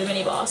obviously the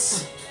mini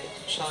boss.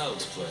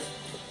 Child's play.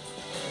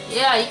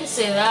 Yeah, you could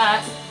say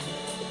that.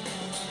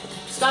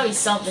 There's gotta be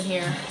something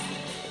here.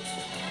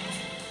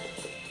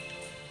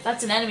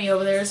 That's an enemy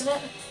over there, isn't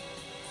it?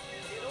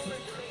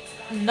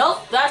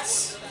 Nope,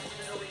 that's...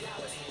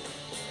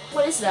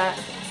 What is that?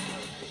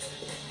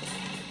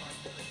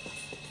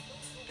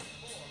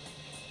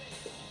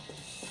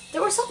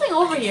 There was something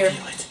over here.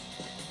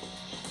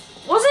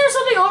 Was there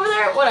something over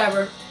there?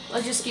 Whatever.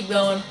 Let's just keep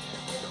going.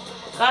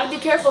 Gotta be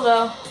careful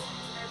though.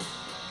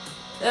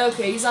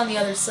 Okay, he's on the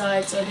other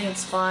side, so I think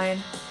it's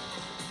fine.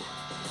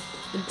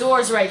 The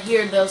door's right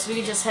here though, so we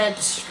can just head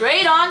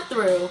straight on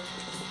through.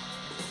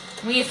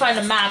 We need to find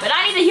a map, and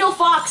I need to heal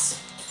Fox!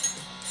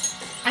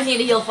 I need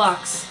to heal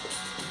Fox.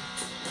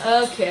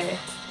 Okay.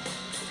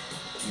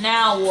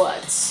 Now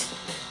what?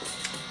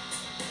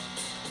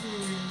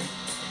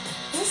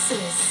 This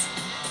is...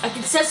 I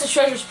can sense the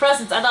treasure's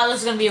presence. I thought this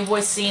was going to be a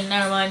voice scene.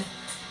 Never mind.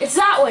 It's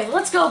that way.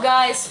 Let's go,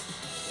 guys.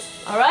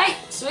 Alright,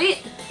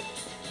 sweet.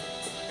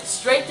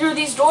 Straight through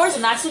these doors,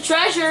 and that's the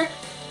treasure.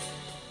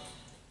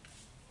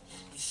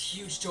 These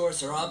huge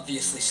doors are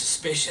obviously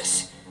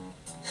suspicious.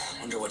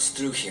 Wonder what's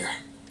through here.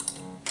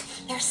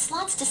 There's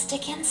slots to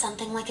stick in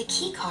something like a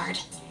key card.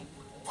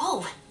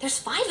 Whoa, there's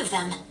 5 of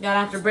them. Gotta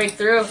have to break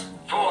through.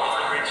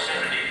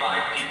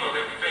 475 people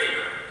in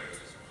favor.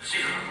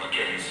 0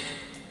 against.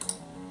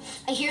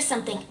 I hear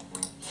something.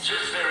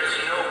 Since there is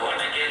no one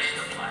against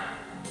the plan,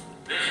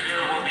 this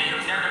bill will be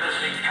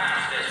unanimously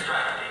passed as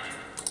drafted.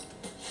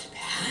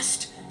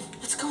 Passed?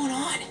 What's going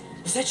on?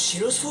 Was that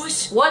Shiro's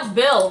voice? What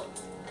bill?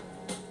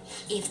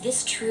 If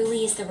this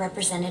truly is the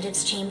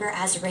representatives' chamber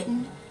as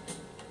written,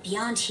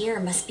 beyond here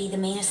must be the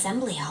main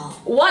assembly hall.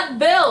 What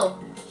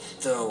bill?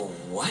 The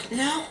what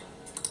now?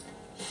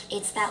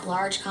 It's that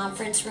large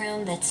conference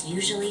room that's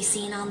usually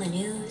seen on the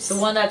news. The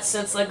one that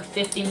sits like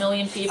 50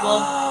 million people?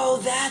 Oh,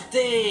 that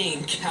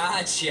thing!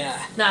 Gotcha.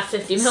 Not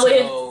 50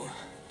 million. So,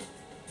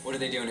 what are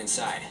they doing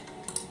inside?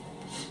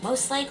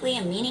 Most likely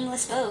a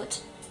meaningless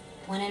vote.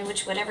 One in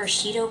which whatever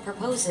Shido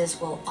proposes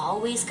will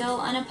always go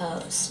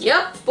unopposed.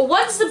 Yep, but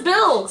what's the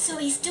bill? So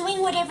he's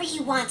doing whatever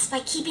he wants by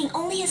keeping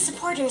only his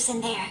supporters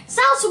in there.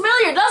 Sounds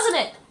familiar, doesn't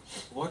it?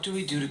 What do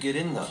we do to get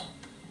in, though?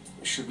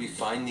 Should we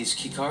find these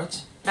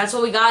keycards? That's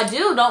what we gotta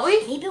do, don't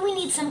we? Maybe we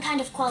need some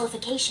kind of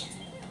qualification.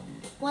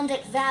 One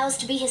that vows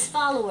to be his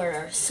follower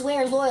or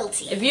swear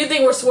loyalty. If you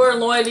think we're swearing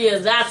loyalty to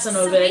that son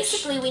of a So bitch.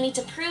 basically we need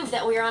to prove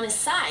that we're on his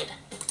side.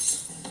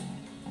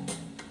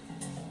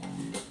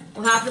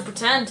 We'll have to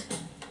pretend.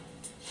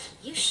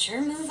 You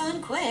sure move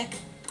on quick.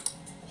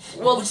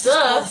 Well, What's this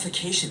duh.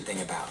 qualification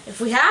thing about? If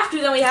we have to,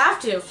 then we have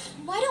to.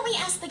 Why don't we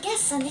ask the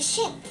guests on this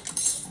ship?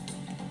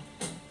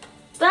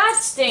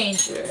 That's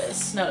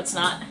dangerous. No, it's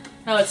not.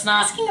 No, it's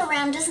not. Asking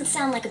around doesn't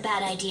sound like a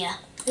bad idea.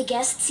 The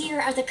guests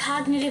here are the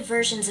cognitive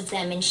versions of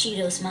them in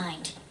Shido's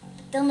mind.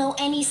 They'll know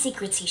any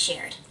secrets he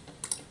shared.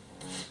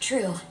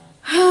 True.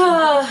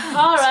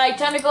 Alright,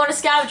 time to go on a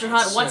scavenger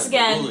hunt once The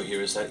again. ruler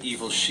here is that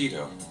evil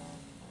Shido.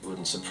 It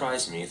wouldn't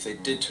surprise me if they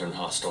did turn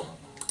hostile.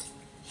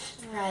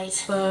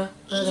 Right.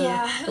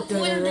 Yeah,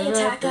 wouldn't they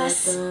attack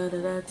us?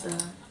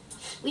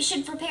 We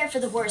should prepare for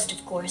the worst,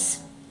 of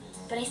course.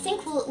 But I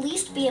think we'll at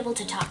least be able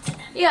to talk to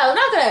them. Yeah, they're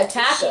not gonna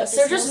attack The ship us.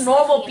 They're is just most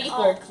normal likely an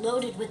people. ark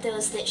loaded with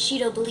those that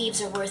Shido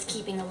believes are worth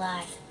keeping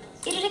alive.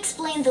 It'd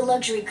explain the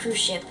luxury cruise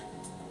ship.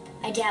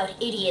 I doubt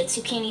idiots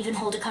who can't even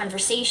hold a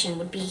conversation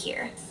would be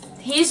here.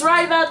 He's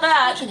right about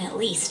that. We can at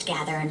least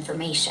gather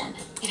information.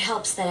 It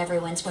helps that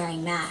everyone's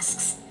wearing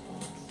masks.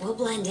 We'll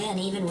blend in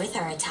even with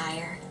our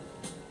attire.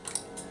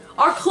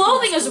 Our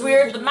clothing is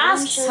weird. The No one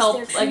masks shows help,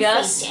 their I true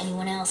guess. face to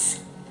anyone else,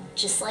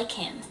 just like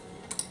him.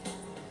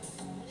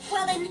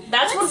 then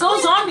That's what let's goes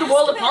split up on in and the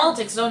world ask of around.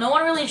 politics, though. No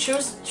one really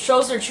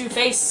shows their true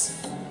face.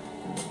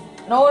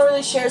 No one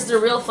really shares their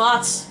real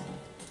thoughts.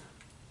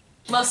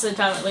 Most of the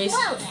time, at least.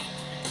 Well then.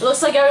 It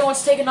looks like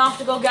everyone's taken off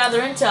to go gather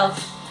intel.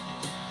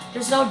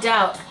 There's no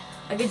doubt.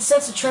 I can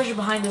sense the treasure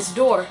behind this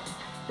door.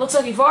 Looks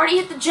like we've already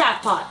hit the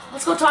jackpot.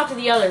 Let's go talk to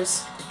the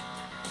others.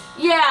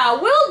 Yeah,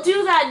 we'll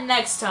do that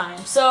next time.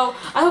 So,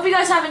 I hope you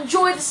guys have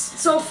enjoyed this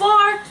so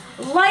far.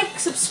 Like,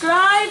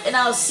 subscribe, and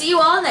I'll see you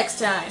all next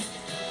time.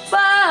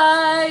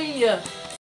 Bye!